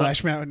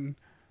 Splash Mountain.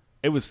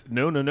 it was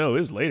no. It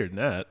was later than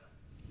that.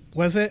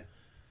 Was it?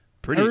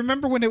 Pretty. I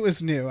remember when it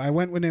was new. I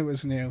went when it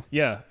was new.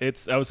 Yeah,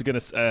 I was gonna.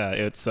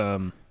 It's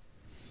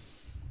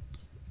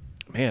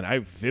Man, I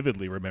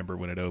vividly remember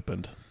when it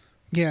opened.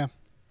 Yeah.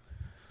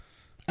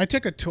 I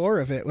took a tour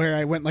of it where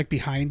I went like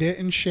behind it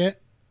and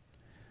shit.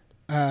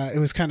 It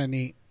was kind of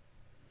neat.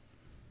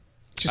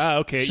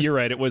 Okay, you're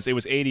right. It was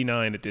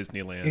 89 at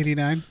Disneyland,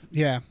 89.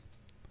 Yeah.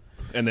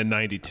 and then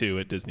 92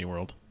 at Disney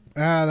World.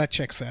 That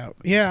checks out.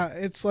 Yeah,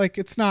 it's like,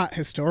 it's not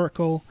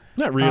historical.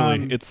 Not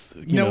really. It's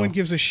no one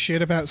gives a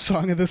shit about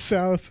Song of the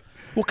South.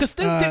 Well, because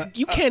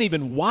you can't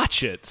even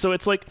watch it. So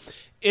it's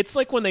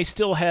like when they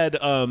still had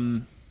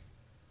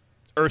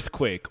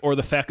Earthquake, or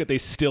the fact that they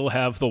still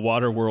have the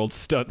Waterworld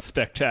stunt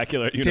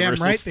spectacular at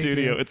Universal right they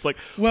Studio. do. It's like,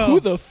 Well- who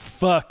the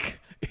fuck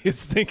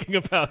is thinking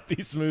about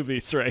these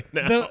movies right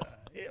now?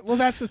 Well,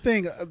 that's the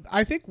thing.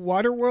 I think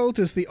Waterworld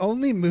is the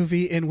only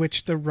movie in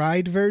which the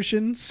ride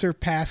version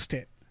surpassed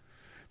it.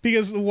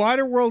 Because the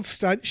Waterworld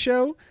stunt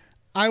show,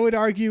 I would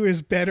argue,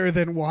 is better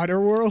than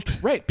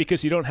Waterworld. Right,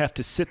 because you don't have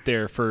to sit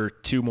there for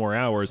 2 more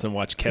hours and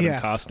watch Kevin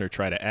Yes. Costner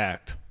try to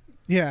act.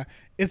 Yeah,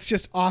 it's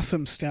just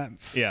awesome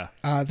stunts. Yeah.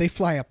 They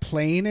fly a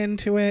plane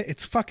into it.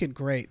 It's fucking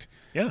great.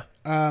 Yeah.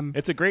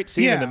 It's a great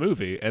scene in yeah. the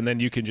movie, and then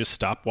you can just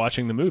stop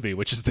watching the movie,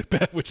 which is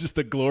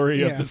the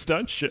glory Yeah. of the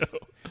stunt show.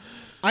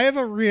 I have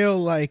a real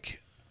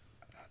like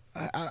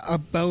a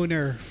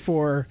boner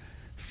for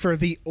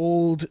the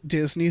old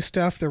Disney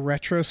stuff, the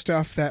retro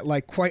stuff that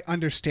like quite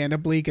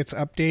understandably gets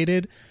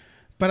updated.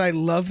 But I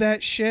love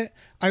that shit.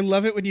 I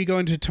love it when you go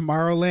into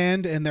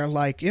Tomorrowland and they're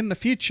like, in the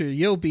future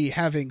you'll be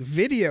having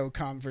video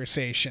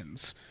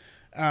conversations.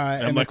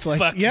 I'm And like, it's like,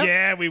 fuck yep,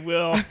 yeah, we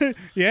will.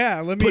 yeah.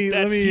 Let Put me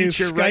that use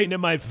future Skype. right into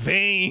my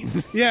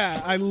veins.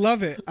 Yeah, I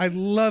love it. I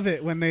love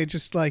it when they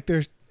just like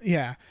there's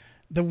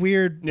the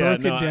weird Yeah,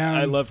 broken no, down.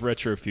 I love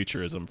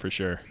retrofuturism for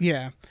sure.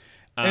 Yeah.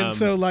 And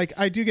so like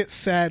I do get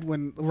sad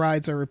when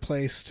rides are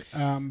replaced,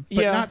 but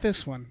Yeah. not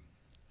this one.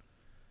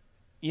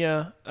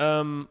 Yeah.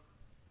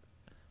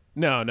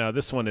 No,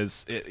 this one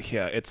is,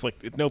 it's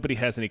like nobody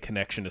has any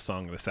connection to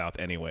Song of the South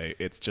anyway.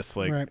 It's just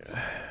like, Right.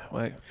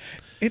 why?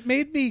 It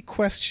made me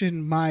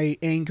question my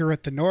anger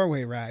at the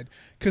Norway ride,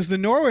 because the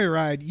Norway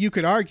ride, you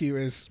could argue,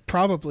 is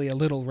probably a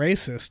little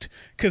racist,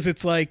 because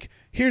it's like,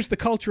 here's the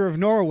culture of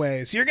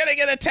Norways. You're gonna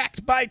get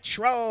attacked by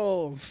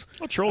trolls.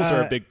 Well, trolls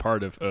are a big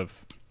part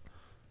of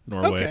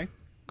Norway Okay.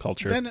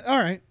 culture. Then all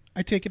right,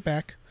 I take it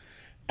back.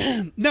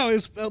 No, it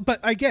was, but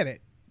I get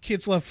it.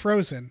 Kids love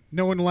Frozen.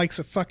 No one likes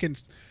a fucking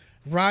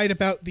ride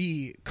about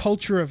the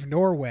culture of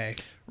Norway.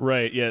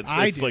 Right, yeah.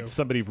 I It's do. like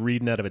somebody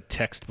reading out of a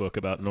textbook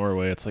about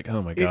Norway. It's like,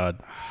 oh my God.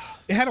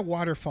 It had a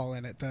waterfall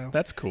in it, though.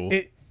 That's cool.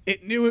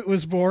 It knew it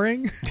was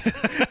boring,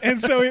 and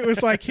so it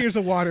was like, here's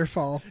a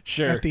waterfall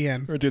Sure. at the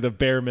end. We'll do the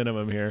bare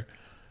minimum here.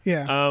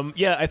 Yeah.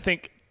 Yeah, I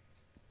think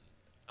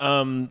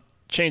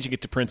changing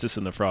it to Princess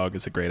and the Frog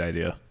is a great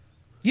idea.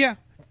 Yeah.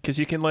 Because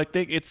you can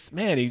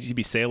you'd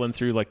be sailing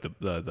through like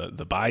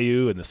the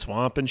bayou and the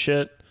swamp and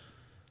shit.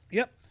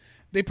 Yep.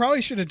 They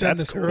probably should have done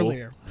That's this cool.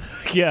 earlier.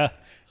 Yeah.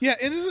 Yeah,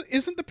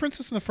 isn't the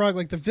Princess and the Frog,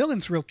 like, the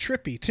villain's real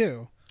trippy,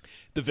 too?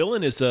 The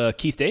villain is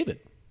Keith David.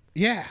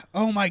 Yeah.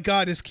 Oh, my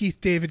God, is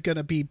Keith David going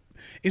to be...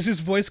 Is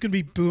his voice going to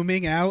be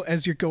booming out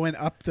as you're going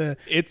up the...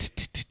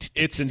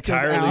 It's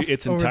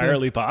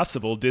entirely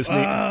possible.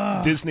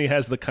 Disney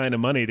has the kind of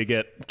money to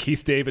get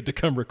Keith David to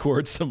come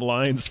record some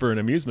lines for an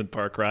amusement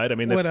park ride. I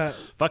mean,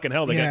 fucking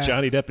hell, they got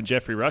Johnny Depp and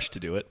Jeffrey Rush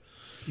to do it.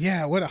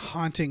 Yeah, what a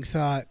haunting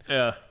thought.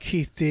 Yeah.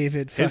 Keith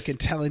David fucking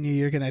telling you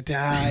you're going to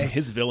die.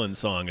 His villain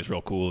song is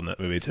real cool in that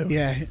movie, too.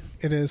 Yeah,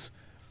 it is.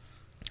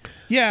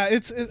 Yeah,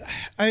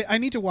 I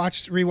need to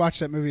rewatch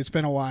that movie. It's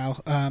been a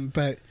while.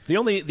 But the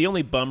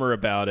only bummer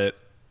about it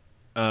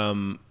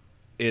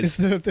is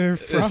they're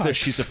frogs. Is that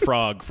she's a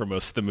frog for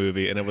most of the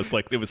movie, and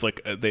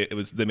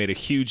they made a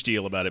huge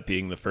deal about it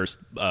being the first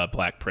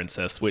black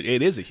princess.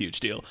 It is a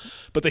huge deal,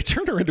 but they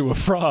turned her into a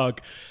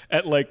frog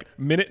at like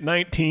minute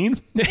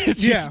 19.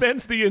 She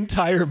spends the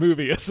entire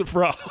movie as a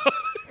frog.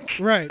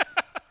 Right.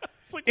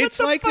 It's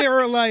like they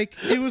were like,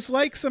 it was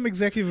like some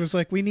executive was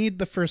like, we need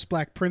the first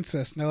black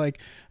princess. And they're like,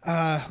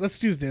 let's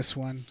do this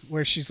one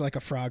where she's like a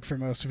frog for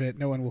most of it.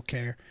 No one will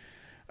care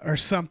or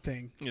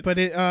something. But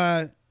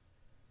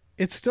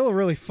it's still a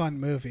really fun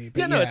movie.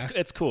 But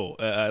it's cool.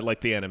 I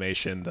like the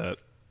animation that,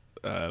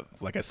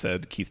 like I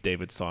said, Keith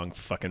David's song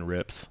fucking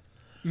rips.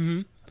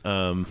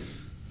 Mm-hmm.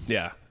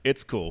 Yeah,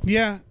 it's cool.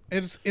 Yeah,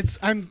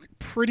 I'm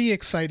pretty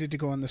excited to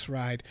go on this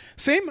ride.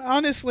 Same,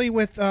 honestly,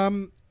 with,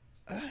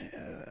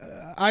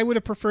 I would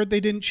have preferred they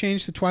didn't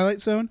change the Twilight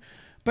Zone,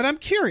 but I'm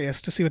curious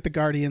to see what the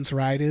Guardians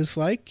ride is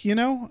like. You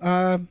know,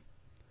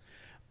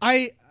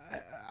 I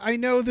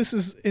know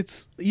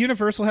it's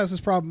Universal has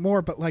this problem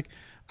more, but like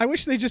I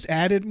wish they just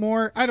added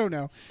more. I don't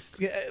know.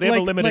 They have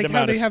a limited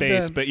amount of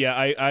space, but yeah,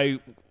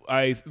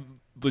 I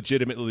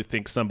legitimately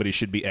think somebody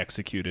should be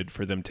executed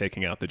for them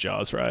taking out the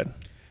Jaws ride.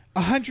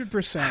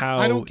 100%.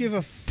 I don't give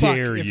a fuck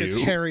if it's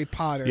Harry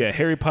Potter. Yeah,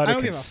 Harry Potter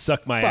can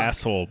suck my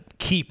asshole.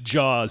 Keep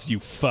Jaws, you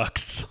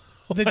fucks.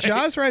 The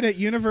Jaws ride at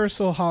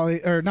Universal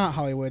not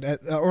Hollywood,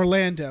 at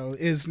Orlando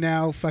is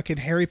now fucking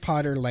Harry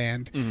Potter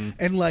land. Mm-hmm.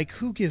 And like,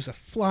 who gives a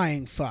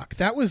flying fuck?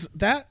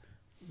 That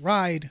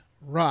ride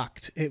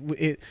rocked.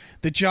 The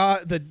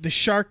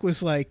shark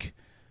was like,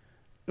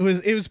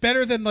 it was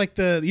better than like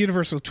the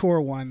Universal Tour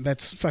one.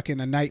 That's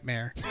fucking a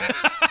nightmare.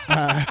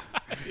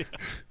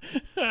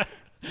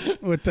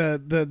 With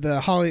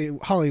the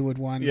Hollywood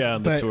one. Yeah,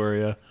 the tour,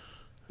 yeah.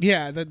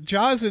 Yeah, the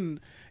Jaws and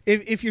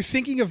if you're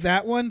thinking of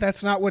that one,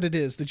 that's not what it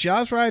is. The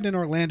Jaws ride in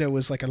Orlando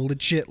was like a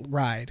legit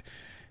ride.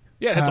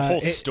 Yeah, it has a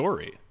whole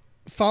story.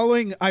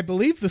 Following, I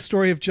believe, the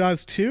story of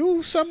Jaws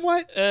 2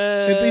 somewhat.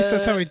 At least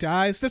that's how he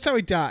dies. That's how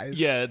he dies.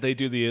 Yeah, they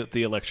do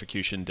the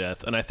electrocution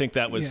death. And I think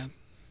that was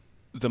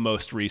the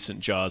most recent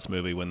Jaws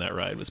movie when that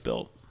ride was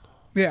built.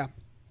 Yeah.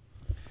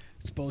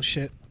 It's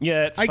bullshit.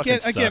 Yeah, I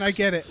get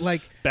it.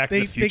 Like Back to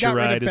the Future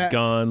ride is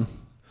gone.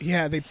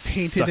 Yeah, they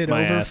painted it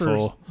over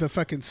asshole. for the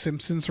fucking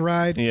Simpsons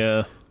ride.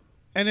 Yeah.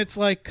 And it's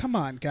like, come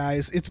on,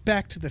 guys. It's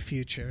Back to the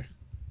Future.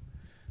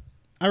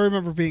 I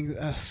remember being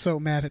so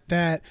mad at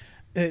that.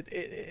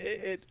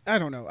 I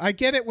don't know. I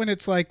get it when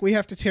it's like we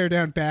have to tear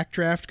down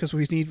Backdraft because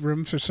we need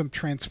room for some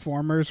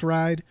Transformers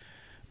ride.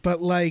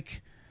 But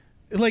like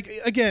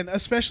again,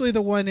 especially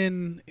the one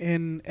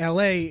in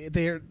LA,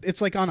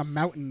 it's like on a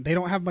mountain. They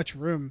don't have much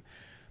room.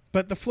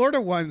 But the Florida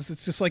ones,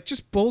 it's just like,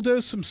 just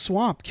bulldoze some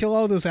swamp, kill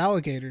all those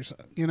alligators,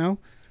 you know?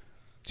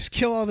 Just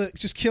kill all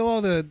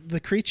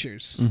the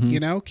creatures, mm-hmm. you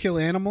know? Kill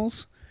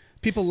animals.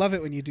 People love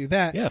it when you do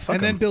that. Yeah, fuck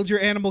and 'em. then build your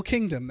animal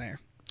kingdom there.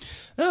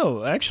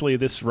 Oh, actually,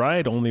 this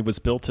ride only was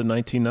built in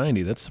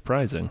 1990. That's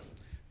surprising.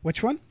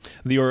 Which one?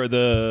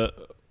 The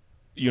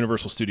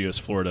Universal Studios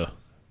Florida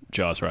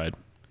Jaws ride.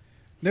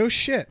 No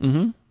shit.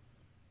 Mm-hmm.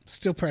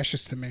 Still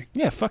precious to me.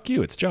 Yeah, fuck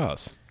you. It's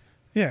Jaws.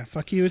 Yeah,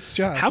 fuck you. It's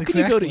Jaws. How can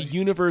you go to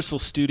Universal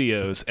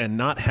Studios and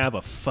not have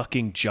a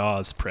fucking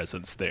Jaws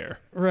presence there?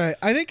 Right.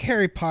 I think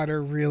Harry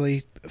Potter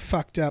really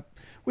fucked up.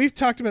 We've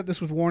talked about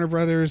this with Warner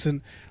Brothers,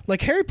 and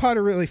like Harry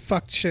Potter really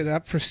fucked shit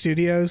up for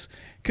studios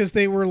because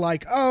they were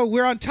like, oh,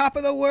 we're on top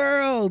of the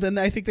world. And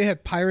I think they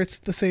had Pirates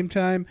at the same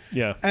time.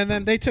 Yeah. And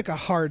then they took a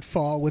hard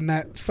fall when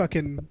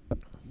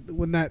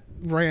that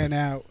ran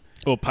out.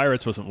 Well,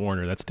 Pirates wasn't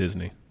Warner. That's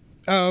Disney.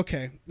 Oh,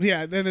 okay.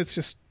 Yeah, then it's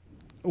just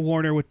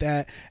Warner with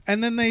that.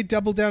 And then they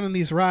double down on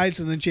these rides,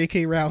 and then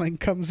J.K. Rowling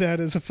comes out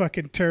as a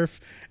fucking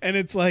turf. And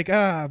it's like,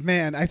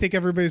 man, I think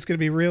everybody's going to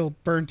be real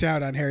burnt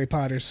out on Harry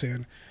Potter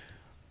soon.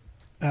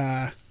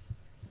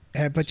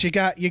 But you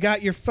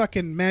got your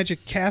fucking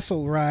Magic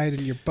Castle ride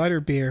and your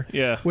butterbeer,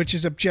 yeah, which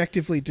is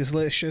objectively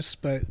delicious,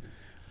 but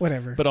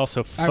whatever. But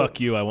also, fuck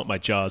you. I want my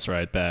Jaws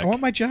ride back. I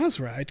want my Jaws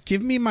ride.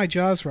 Give me my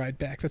Jaws ride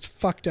back. That's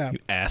fucked up. You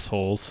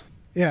assholes.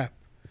 Yeah.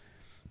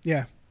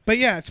 But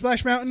yeah, at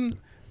Splash Mountain,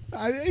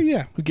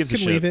 Who gives a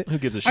shit? Leave it. Who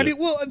gives a shit? I mean,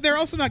 well, they're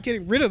also not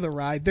getting rid of the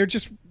ride. They're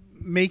just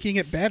making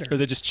it better. Or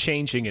they're just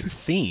changing its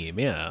theme,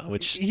 yeah.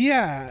 Which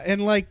Yeah,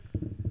 and like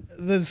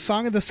the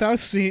Song of the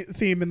South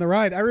theme in the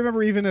ride, I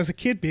remember even as a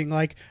kid being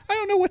like, I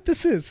don't know what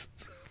this is.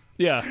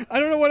 yeah. I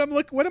don't know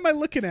what am I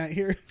looking at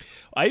here?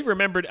 I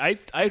remembered I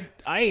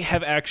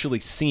have actually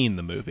seen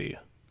the movie.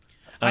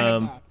 I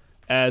have not.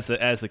 As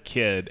a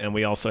kid, and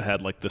we also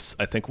had like this.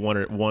 I think one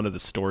of the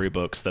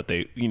storybooks that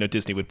they,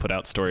 Disney would put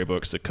out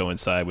storybooks that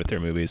coincide with their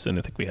movies, and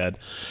I think we had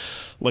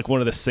like one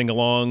of the sing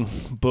along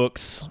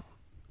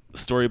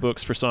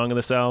storybooks for Song of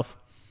the South.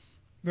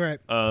 Right.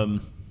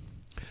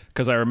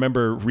 Because I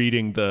remember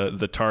reading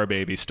the Tar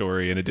Baby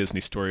story in a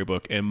Disney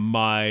storybook, and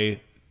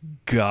my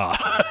God,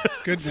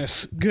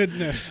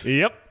 goodness.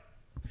 Yep.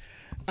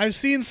 I've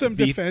seen some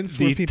defense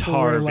where people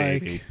Tar were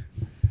like. Baby.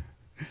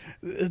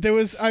 There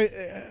was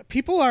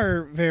people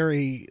are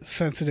very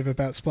sensitive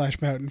about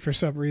Splash Mountain for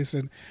some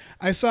reason.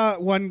 I saw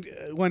one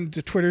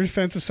Twitter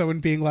defense of someone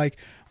being like,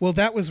 "Well,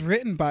 that was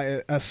written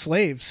by a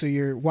slave, so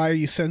why are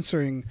you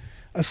censoring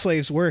a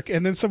slave's work?"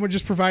 And then someone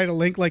just provided a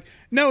link like,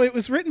 "No, it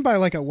was written by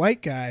like a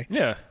white guy."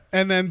 Yeah.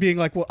 And then being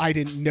like, "Well, I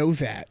didn't know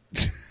that."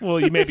 Well,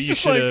 maybe you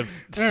should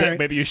have right.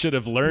 maybe you should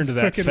have learned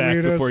that Frickin' fact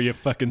weirdos. before you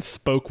fucking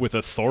spoke with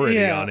authority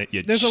Yeah, on it.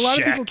 You there's a lot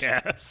of people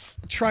jackass.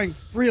 trying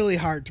really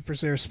hard to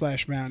preserve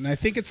Splash Mountain. I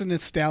think it's a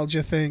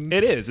nostalgia thing.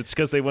 It is. It's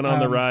because they went on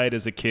the ride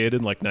as a kid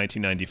in like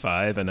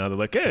 1995, and now they're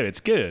like, "Hey,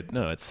 it's good."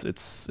 No,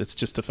 it's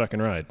just a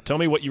fucking ride. Tell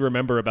me what you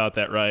remember about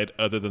that ride,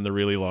 other than the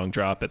really long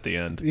drop at the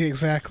end. Yeah,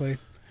 exactly.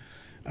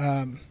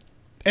 And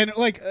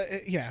like,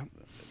 yeah.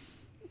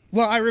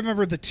 Well, I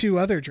remember the two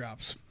other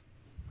drops.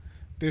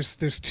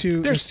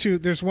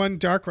 There's one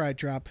dark ride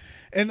drop,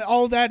 and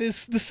all that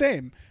is the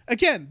same.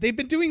 Again, they've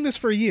been doing this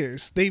for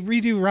years. They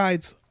redo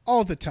rides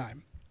all the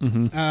time.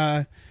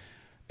 Mm-hmm.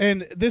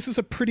 And this is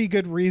a pretty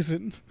good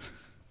reason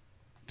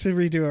to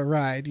redo a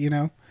ride,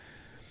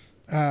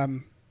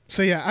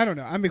 So yeah, I don't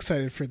know. I'm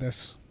excited for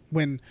this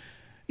when,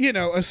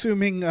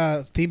 assuming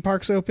theme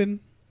parks open.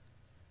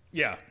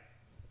 Yeah.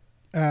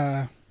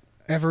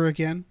 Ever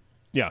again.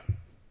 Yeah.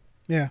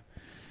 Yeah.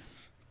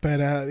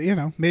 But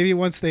maybe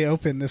once they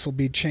open, this will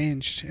be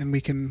changed, and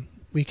we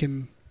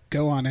can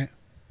go on it,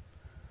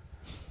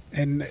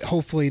 and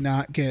hopefully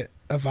not get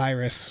a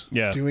virus.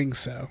 Doing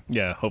so.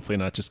 Yeah. Hopefully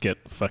not just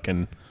get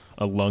fucking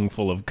a lung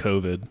full of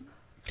COVID.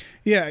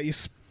 Yeah, you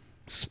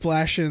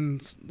splash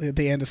in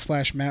the end of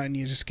Splash Mountain,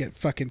 you just get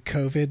fucking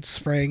COVID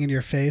spraying in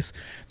your face.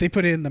 They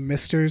put it in the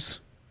misters.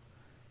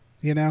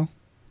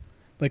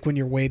 Like when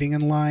you're waiting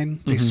in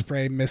line, they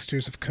spray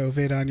misters of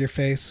COVID on your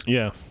face.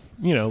 Yeah.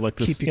 Like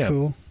this. Keep you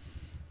cool.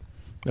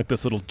 Like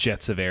this little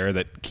jets of air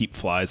that keep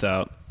flies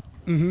out.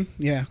 Mm-hmm.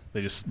 Yeah.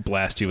 They just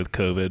blast you with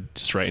COVID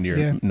just right into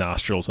your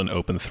nostrils and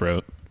open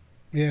throat.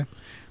 Yeah.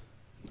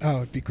 Oh,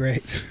 it'd be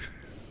great.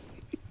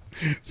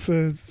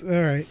 So it's all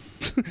right.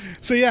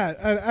 So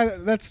yeah,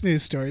 that's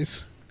news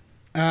stories.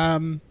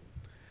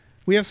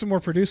 We have some more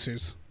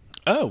producers.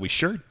 Oh, we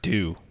sure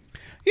do.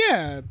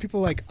 Yeah, people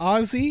like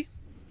Ozzy,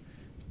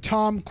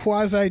 Tom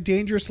Quasi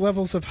Dangerous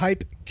Levels of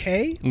Hype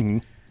K,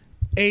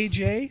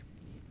 AJ.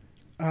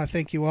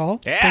 Thank you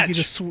all. Edge. Thank you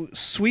to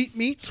Sweet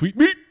Meat. Sweet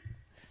Meat.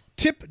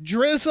 Tip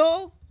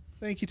Drizzle.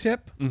 Thank you,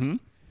 Tip.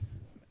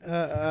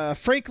 Mm-hmm.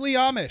 Frank Lee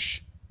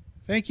Amish.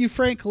 Thank you,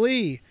 Frank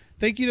Lee.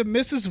 Thank you to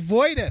Mrs.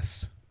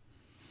 Voidus.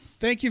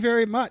 Thank you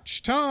very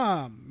much.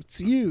 Tom,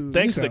 it's you.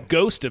 Thanks to the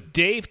ghost of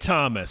Dave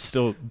Thomas,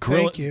 still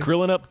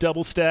grilling up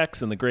double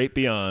stacks in the great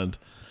beyond.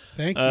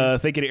 Thank you.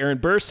 Thank you to Aaron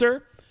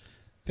Burser.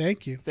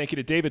 Thank you. Thank you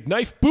to David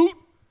Knife Boot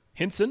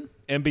Hinson,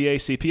 MBA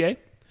CPA.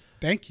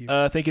 Thank you.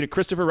 Thank you to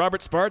Christopher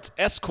Robert Sparts,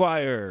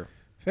 Esquire.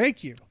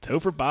 Thank you.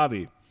 Topher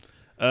Bobby.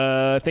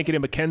 Thank you to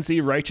Mackenzie,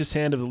 Righteous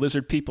Hand of the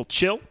Lizard People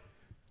Chill.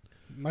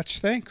 Much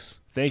thanks.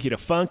 Thank you to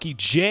Funky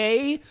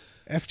J.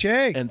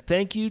 FJ. And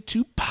thank you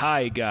to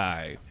Pie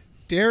Guy.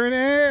 Darren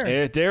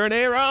Air. Darren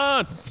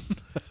Aaron.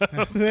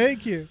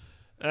 Thank you.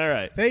 All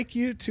right. Thank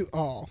you to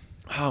all.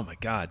 Oh, my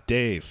God.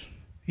 Dave.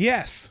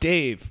 Yes.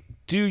 Dave,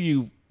 do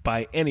you,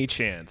 by any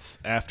chance,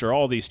 after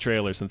all these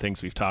trailers and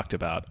things we've talked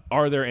about,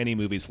 are there any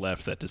movies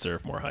left that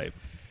deserve more hype?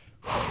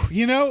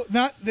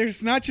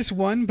 There's not just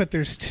one, but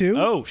there's two.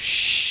 Oh,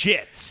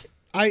 shit.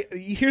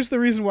 Here's the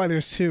reason why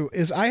there's two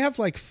is I have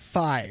like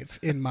 5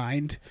 in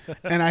mind,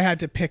 and I had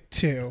to pick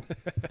 2.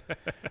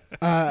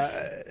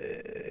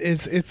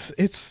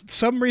 It's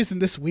some reason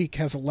this week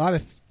has a lot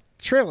of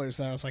trailers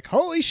that I was like,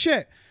 holy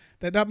shit,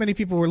 that not many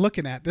people were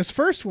looking at. This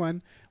first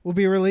one will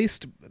be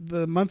released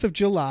the month of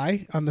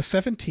July on the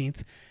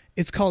 17th.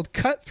 It's called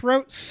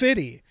Cutthroat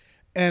City,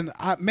 and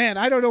man,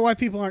 I don't know why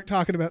people aren't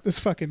talking about this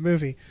fucking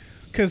movie,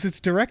 because it's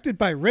directed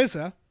by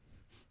RZA.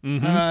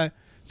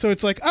 So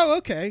it's like, oh,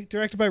 okay,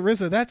 directed by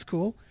RZA, that's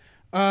cool.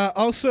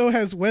 Also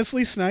has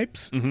Wesley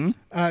Snipes,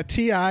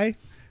 T.I.,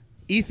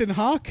 Ethan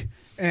Hawke,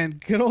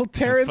 and good old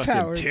Terrence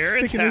Howard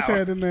sticking his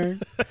head in there.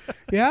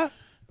 Yeah,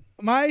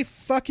 my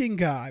fucking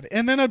God.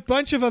 And then a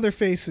bunch of other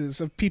faces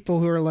of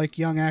people who are like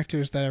young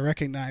actors that I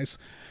recognize.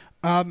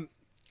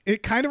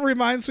 It kind of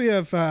reminds me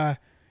of,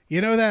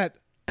 that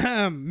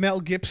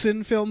Mel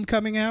Gibson film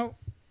coming out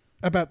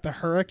about the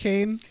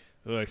hurricane?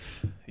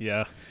 Oof.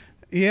 Yeah.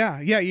 Yeah,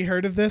 you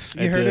heard of this?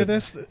 You heard of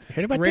this? You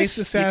heard about racist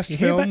this? ass You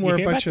heard film about- where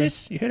you a heard bunch about of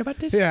this? You heard about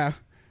this? yeah,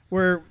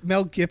 where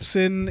Mel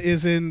Gibson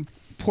is in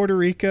Puerto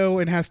Rico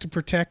and has to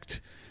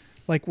protect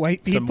like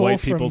white people Some white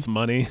from people's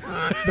money.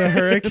 the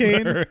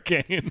hurricane. The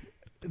hurricane.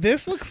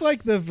 This looks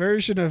like the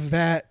version of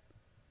that,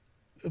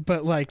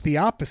 but like the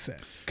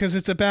opposite, because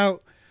it's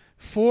about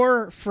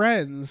 4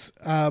 friends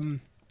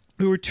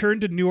who return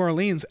to New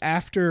Orleans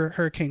after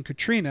Hurricane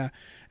Katrina,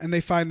 and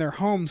they find their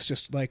homes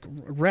just like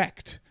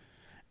wrecked,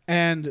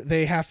 and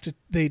they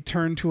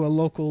turn to a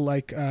local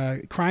like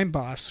crime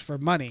boss for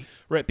money,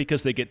 Right,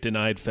 because they get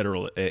denied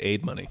federal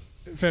aid money.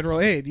 federal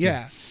aid,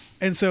 yeah.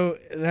 And so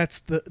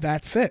that's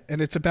it,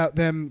 and it's about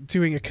them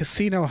doing a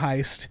casino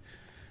heist.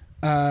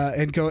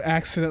 And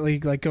accidentally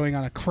like going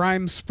on a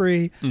crime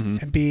spree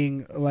and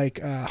being like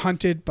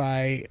hunted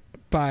by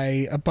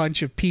a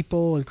bunch of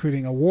people,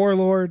 including a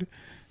warlord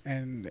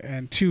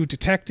and 2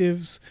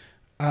 detectives.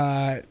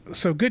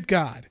 So good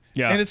God.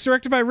 Yeah. And it's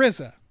directed by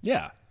RZA.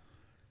 Yeah.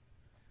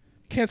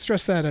 Can't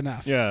stress that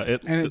enough. Yeah.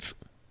 It's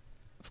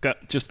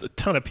got just a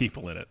ton of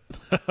people in it.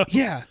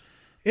 yeah.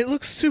 It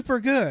looks super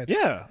good.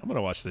 Yeah. I'm going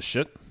to watch this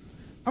shit.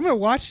 I'm going to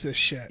watch this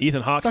shit.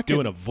 Ethan Hawke's Fucking-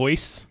 doing a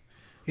voice.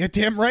 Yeah,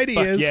 damn right he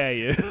Fuck is. yeah,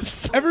 he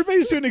is.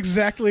 Everybody's doing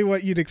exactly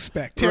what you'd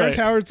expect. Terrence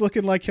Right. Howard's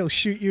looking like he'll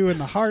shoot you in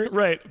the heart.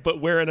 Right,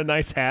 but wearing a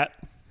nice hat.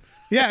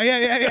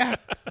 Yeah.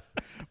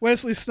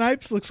 Wesley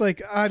Snipes looks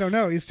like, I don't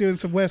know, he's doing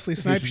some Wesley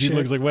Snipes He shit.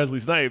 looks like Wesley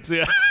Snipes.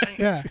 Yeah.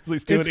 Yeah.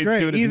 he's doing It's great.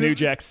 his Ethan- New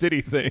Jack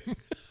City thing.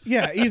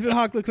 Yeah, Ethan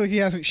Hawke looks like he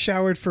hasn't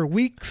showered for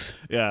weeks.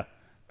 Yeah.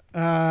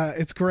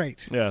 It's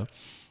great. Yeah.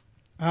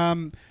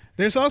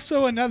 There's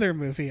also another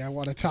movie I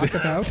want to talk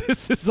about.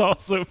 This is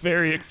also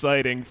very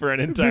exciting for an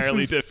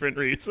entirely is- different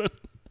reason.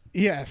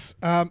 Yes.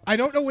 I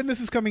don't know when this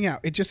is coming out.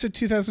 It just said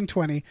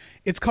 2020.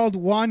 It's called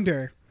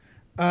Wander.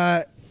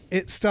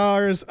 It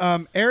stars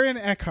Aaron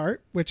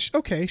Eckhart, which,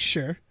 okay,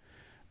 sure.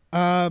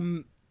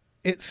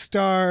 It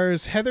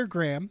stars Heather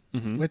Graham,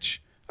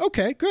 which,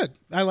 okay, good.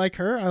 I like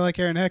her. I like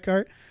Aaron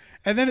Eckhart.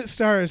 And then it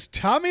stars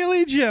Tommy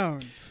Lee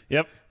Jones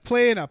Yep.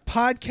 playing a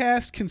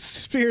podcast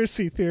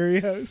conspiracy theory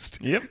host.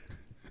 Yep.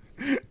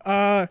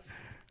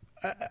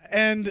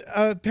 And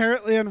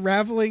apparently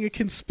unraveling a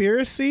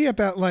conspiracy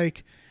about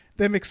like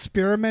them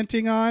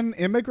experimenting on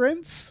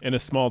immigrants In a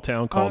small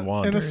town called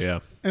Wander.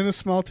 in a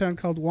small town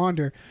called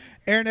Wander.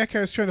 Aaron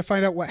Eckhart is trying to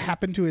find out what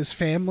happened to his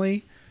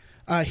family.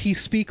 He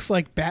speaks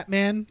like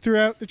Batman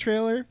throughout the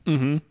trailer.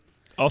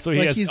 Also,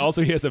 Like he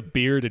has a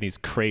beard and he's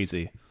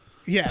crazy.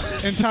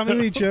 Yes, and Tommy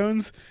Lee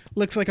Jones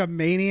looks like a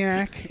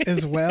maniac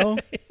as well.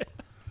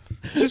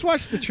 Just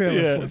watch the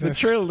trailer Yeah, for the this.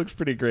 trailer looks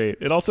pretty great.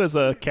 It also has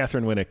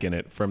Catherine Winnick in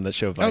it from the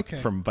show Okay.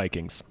 from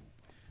Vikings.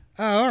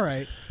 Oh, all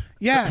right.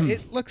 Yeah,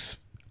 it looks.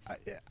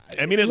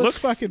 I mean, it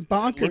looks fucking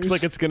bonkers. Looks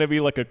like it's gonna be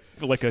like a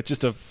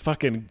just a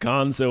fucking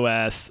gonzo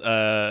ass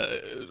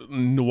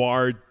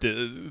noir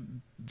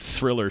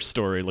thriller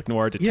story, like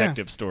noir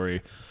detective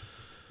story.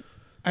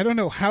 I don't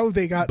know how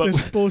they got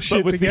this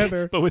bullshit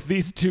together. But with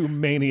these 2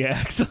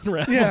 maniacs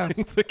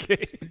unraveling the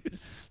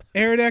case.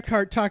 Aaron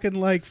Eckhart talking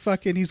like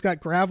fucking he's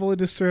got gravel in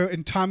his throat,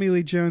 and Tommy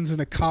Lee Jones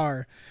in a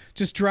car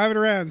just driving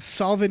around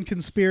solving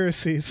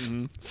conspiracies.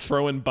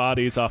 Throwing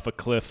bodies off a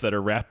cliff that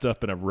are wrapped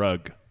up in a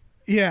rug.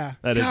 Yeah.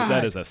 That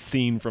God, is a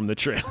scene from the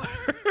trailer.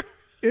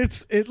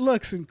 it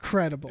looks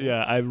incredible.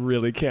 Yeah, I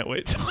really can't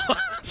wait to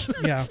watch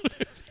this. Yeah.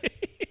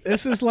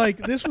 This was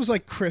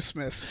like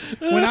Christmas.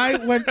 When I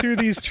went through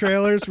these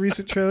trailers,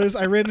 recent trailers,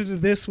 I ran into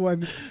this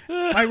one.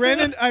 I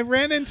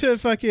ran into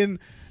fucking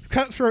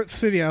Cutthroat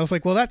City, and I was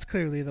like, well, that's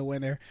clearly the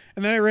winner.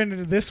 And then I ran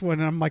into this one,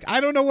 and I'm like,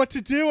 I don't know what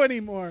to do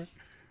anymore.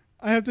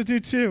 I have to do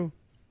 2.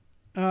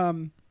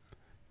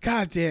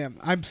 God damn,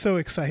 I'm so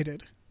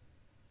excited.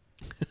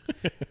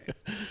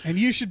 And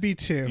you should be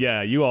too.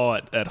 Yeah, you all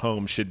at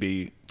home should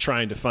be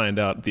trying to find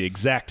out the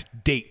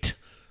exact date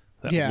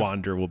that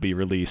Wander will be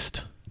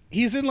released.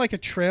 He's in like a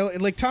trailer.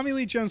 Like Tommy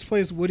Lee Jones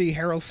plays Woody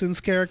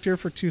Harrelson's character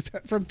from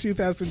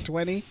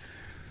 2020,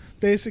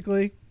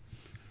 basically.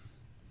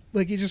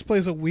 Like he just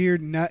plays a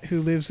weird nut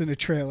who lives in a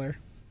trailer,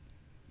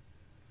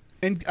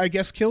 and I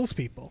guess kills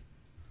people.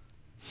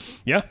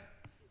 Yeah,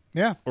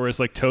 Yeah, or is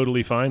like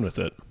totally fine with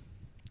it.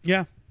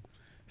 yeah.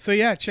 So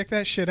yeah, check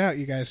that shit out,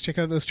 you guys. Check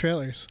out those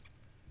trailers.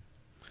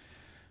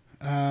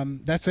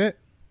 That's it.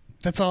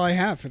 That's all I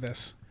have for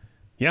this.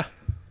 Yeah.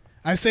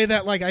 I say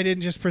that like I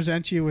didn't just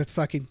present you with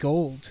fucking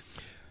gold.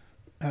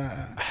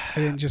 I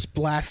didn't just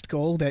blast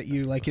gold at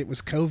you like it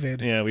was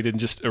COVID. Yeah, we didn't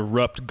just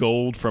erupt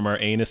gold from our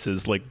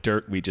anuses like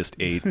dirt we just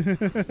ate.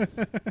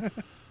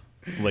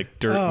 Like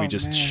dirt we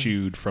just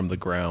chewed from the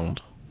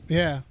ground.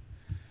 Yeah.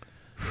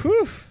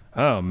 Whew.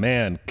 Oh,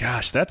 man.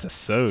 Gosh, that's a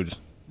sode.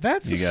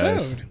 That's you a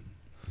guys. sode.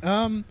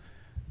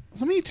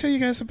 Let me tell you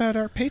guys about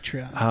our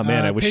Patreon. Oh,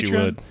 man, I wish you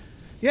would.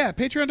 Yeah,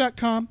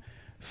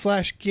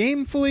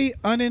 patreon.com/gamefully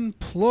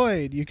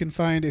unemployed. You can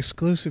find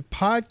exclusive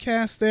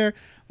podcasts there,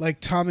 like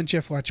Tom and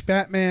Jeff Watch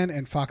Batman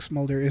and Fox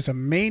Mulder is a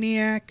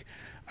Maniac.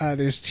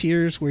 There's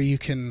tiers where you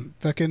can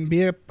fucking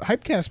be a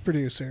Hypecast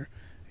producer.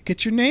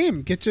 Get your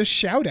name. Get your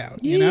shout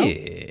out, you know?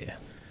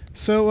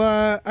 So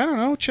I don't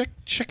know.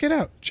 Check it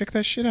out. Check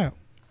that shit out.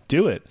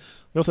 Do it.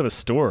 We also have a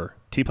store,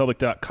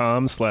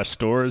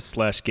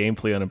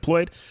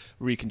 tpublic.com/stores/gamefullyunemployed,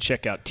 where you can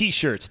check out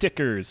t-shirts,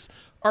 stickers,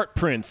 art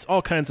prints,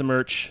 all kinds of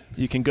merch.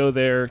 You can go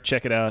there,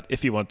 check it out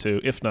if you want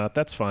to. If not,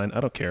 that's fine. I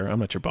don't care. I'm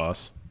not your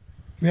boss.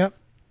 Yep.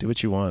 Do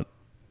what you want.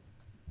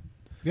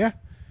 Yeah.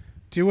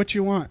 Do what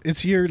you want.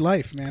 It's your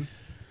life, man.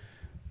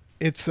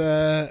 It's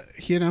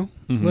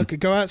look,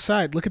 go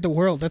outside, look at the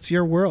world. That's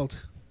your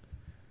world.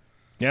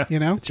 Yeah. You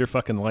know? It's your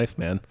fucking life,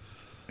 man.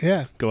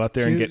 Yeah. Go out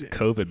there and get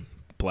COVID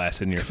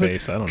blasted in your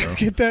face. I don't know.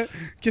 Get that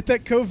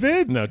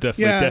COVID. No,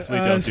 definitely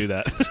don't do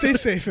that. Stay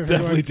safe,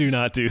 everyone. Definitely do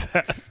not do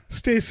that.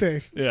 Stay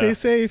safe. Yeah. Stay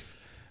safe.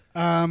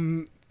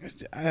 In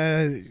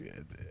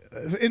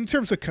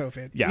terms of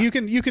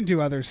COVID, you can do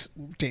other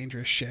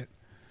dangerous shit.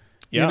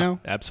 Yeah, you know?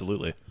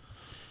 Absolutely.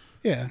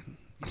 Yeah,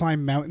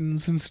 climb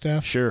mountains and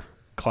stuff. Sure.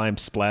 Climb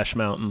splash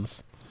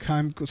mountains.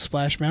 Climb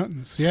splash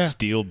mountains. Yeah.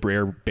 Steal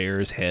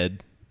bear's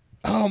head.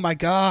 Oh my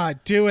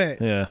God, do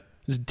it. Yeah.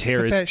 Just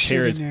tear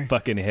his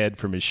fucking head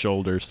from his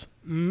shoulders.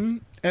 Mm-hmm.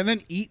 And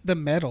then eat the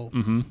metal.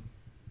 Mm-hmm.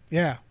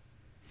 Yeah.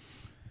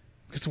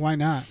 Because why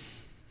not?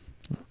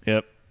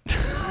 Yep.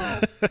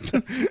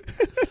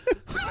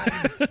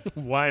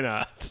 Why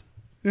not?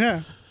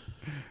 Yeah.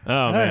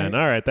 Oh, man.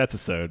 All right. That's a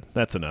sode.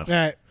 That's enough. All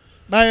right.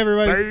 Bye,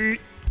 everybody.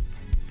 Bye.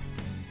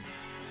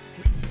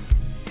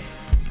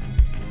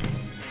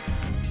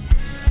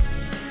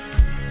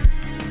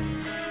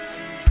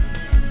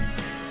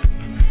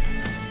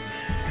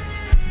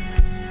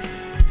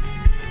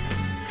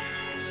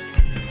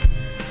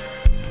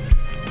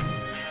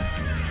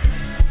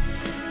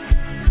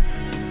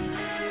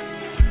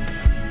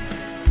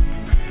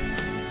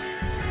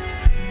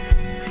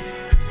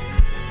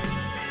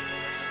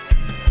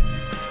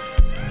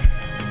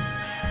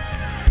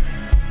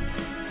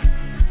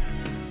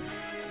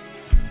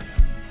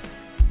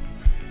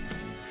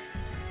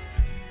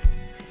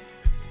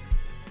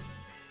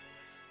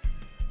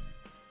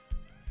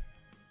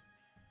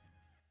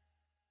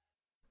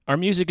 Our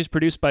music is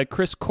produced by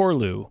Chris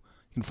Corlew. You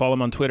can follow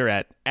him on Twitter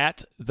at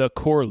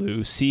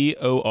 @thecorlew,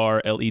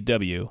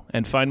 Corlew,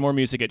 and find more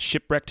music at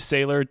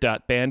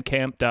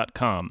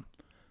shipwreckedsailor.bandcamp.com.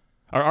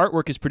 Our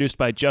artwork is produced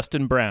by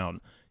Justin Brown.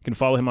 You can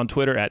follow him on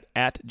Twitter at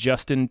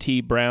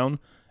 @JustinTBrown,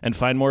 and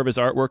find more of his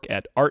artwork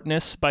at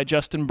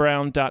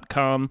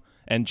artnessbyjustinbrown.com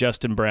and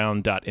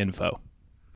justinbrown.info.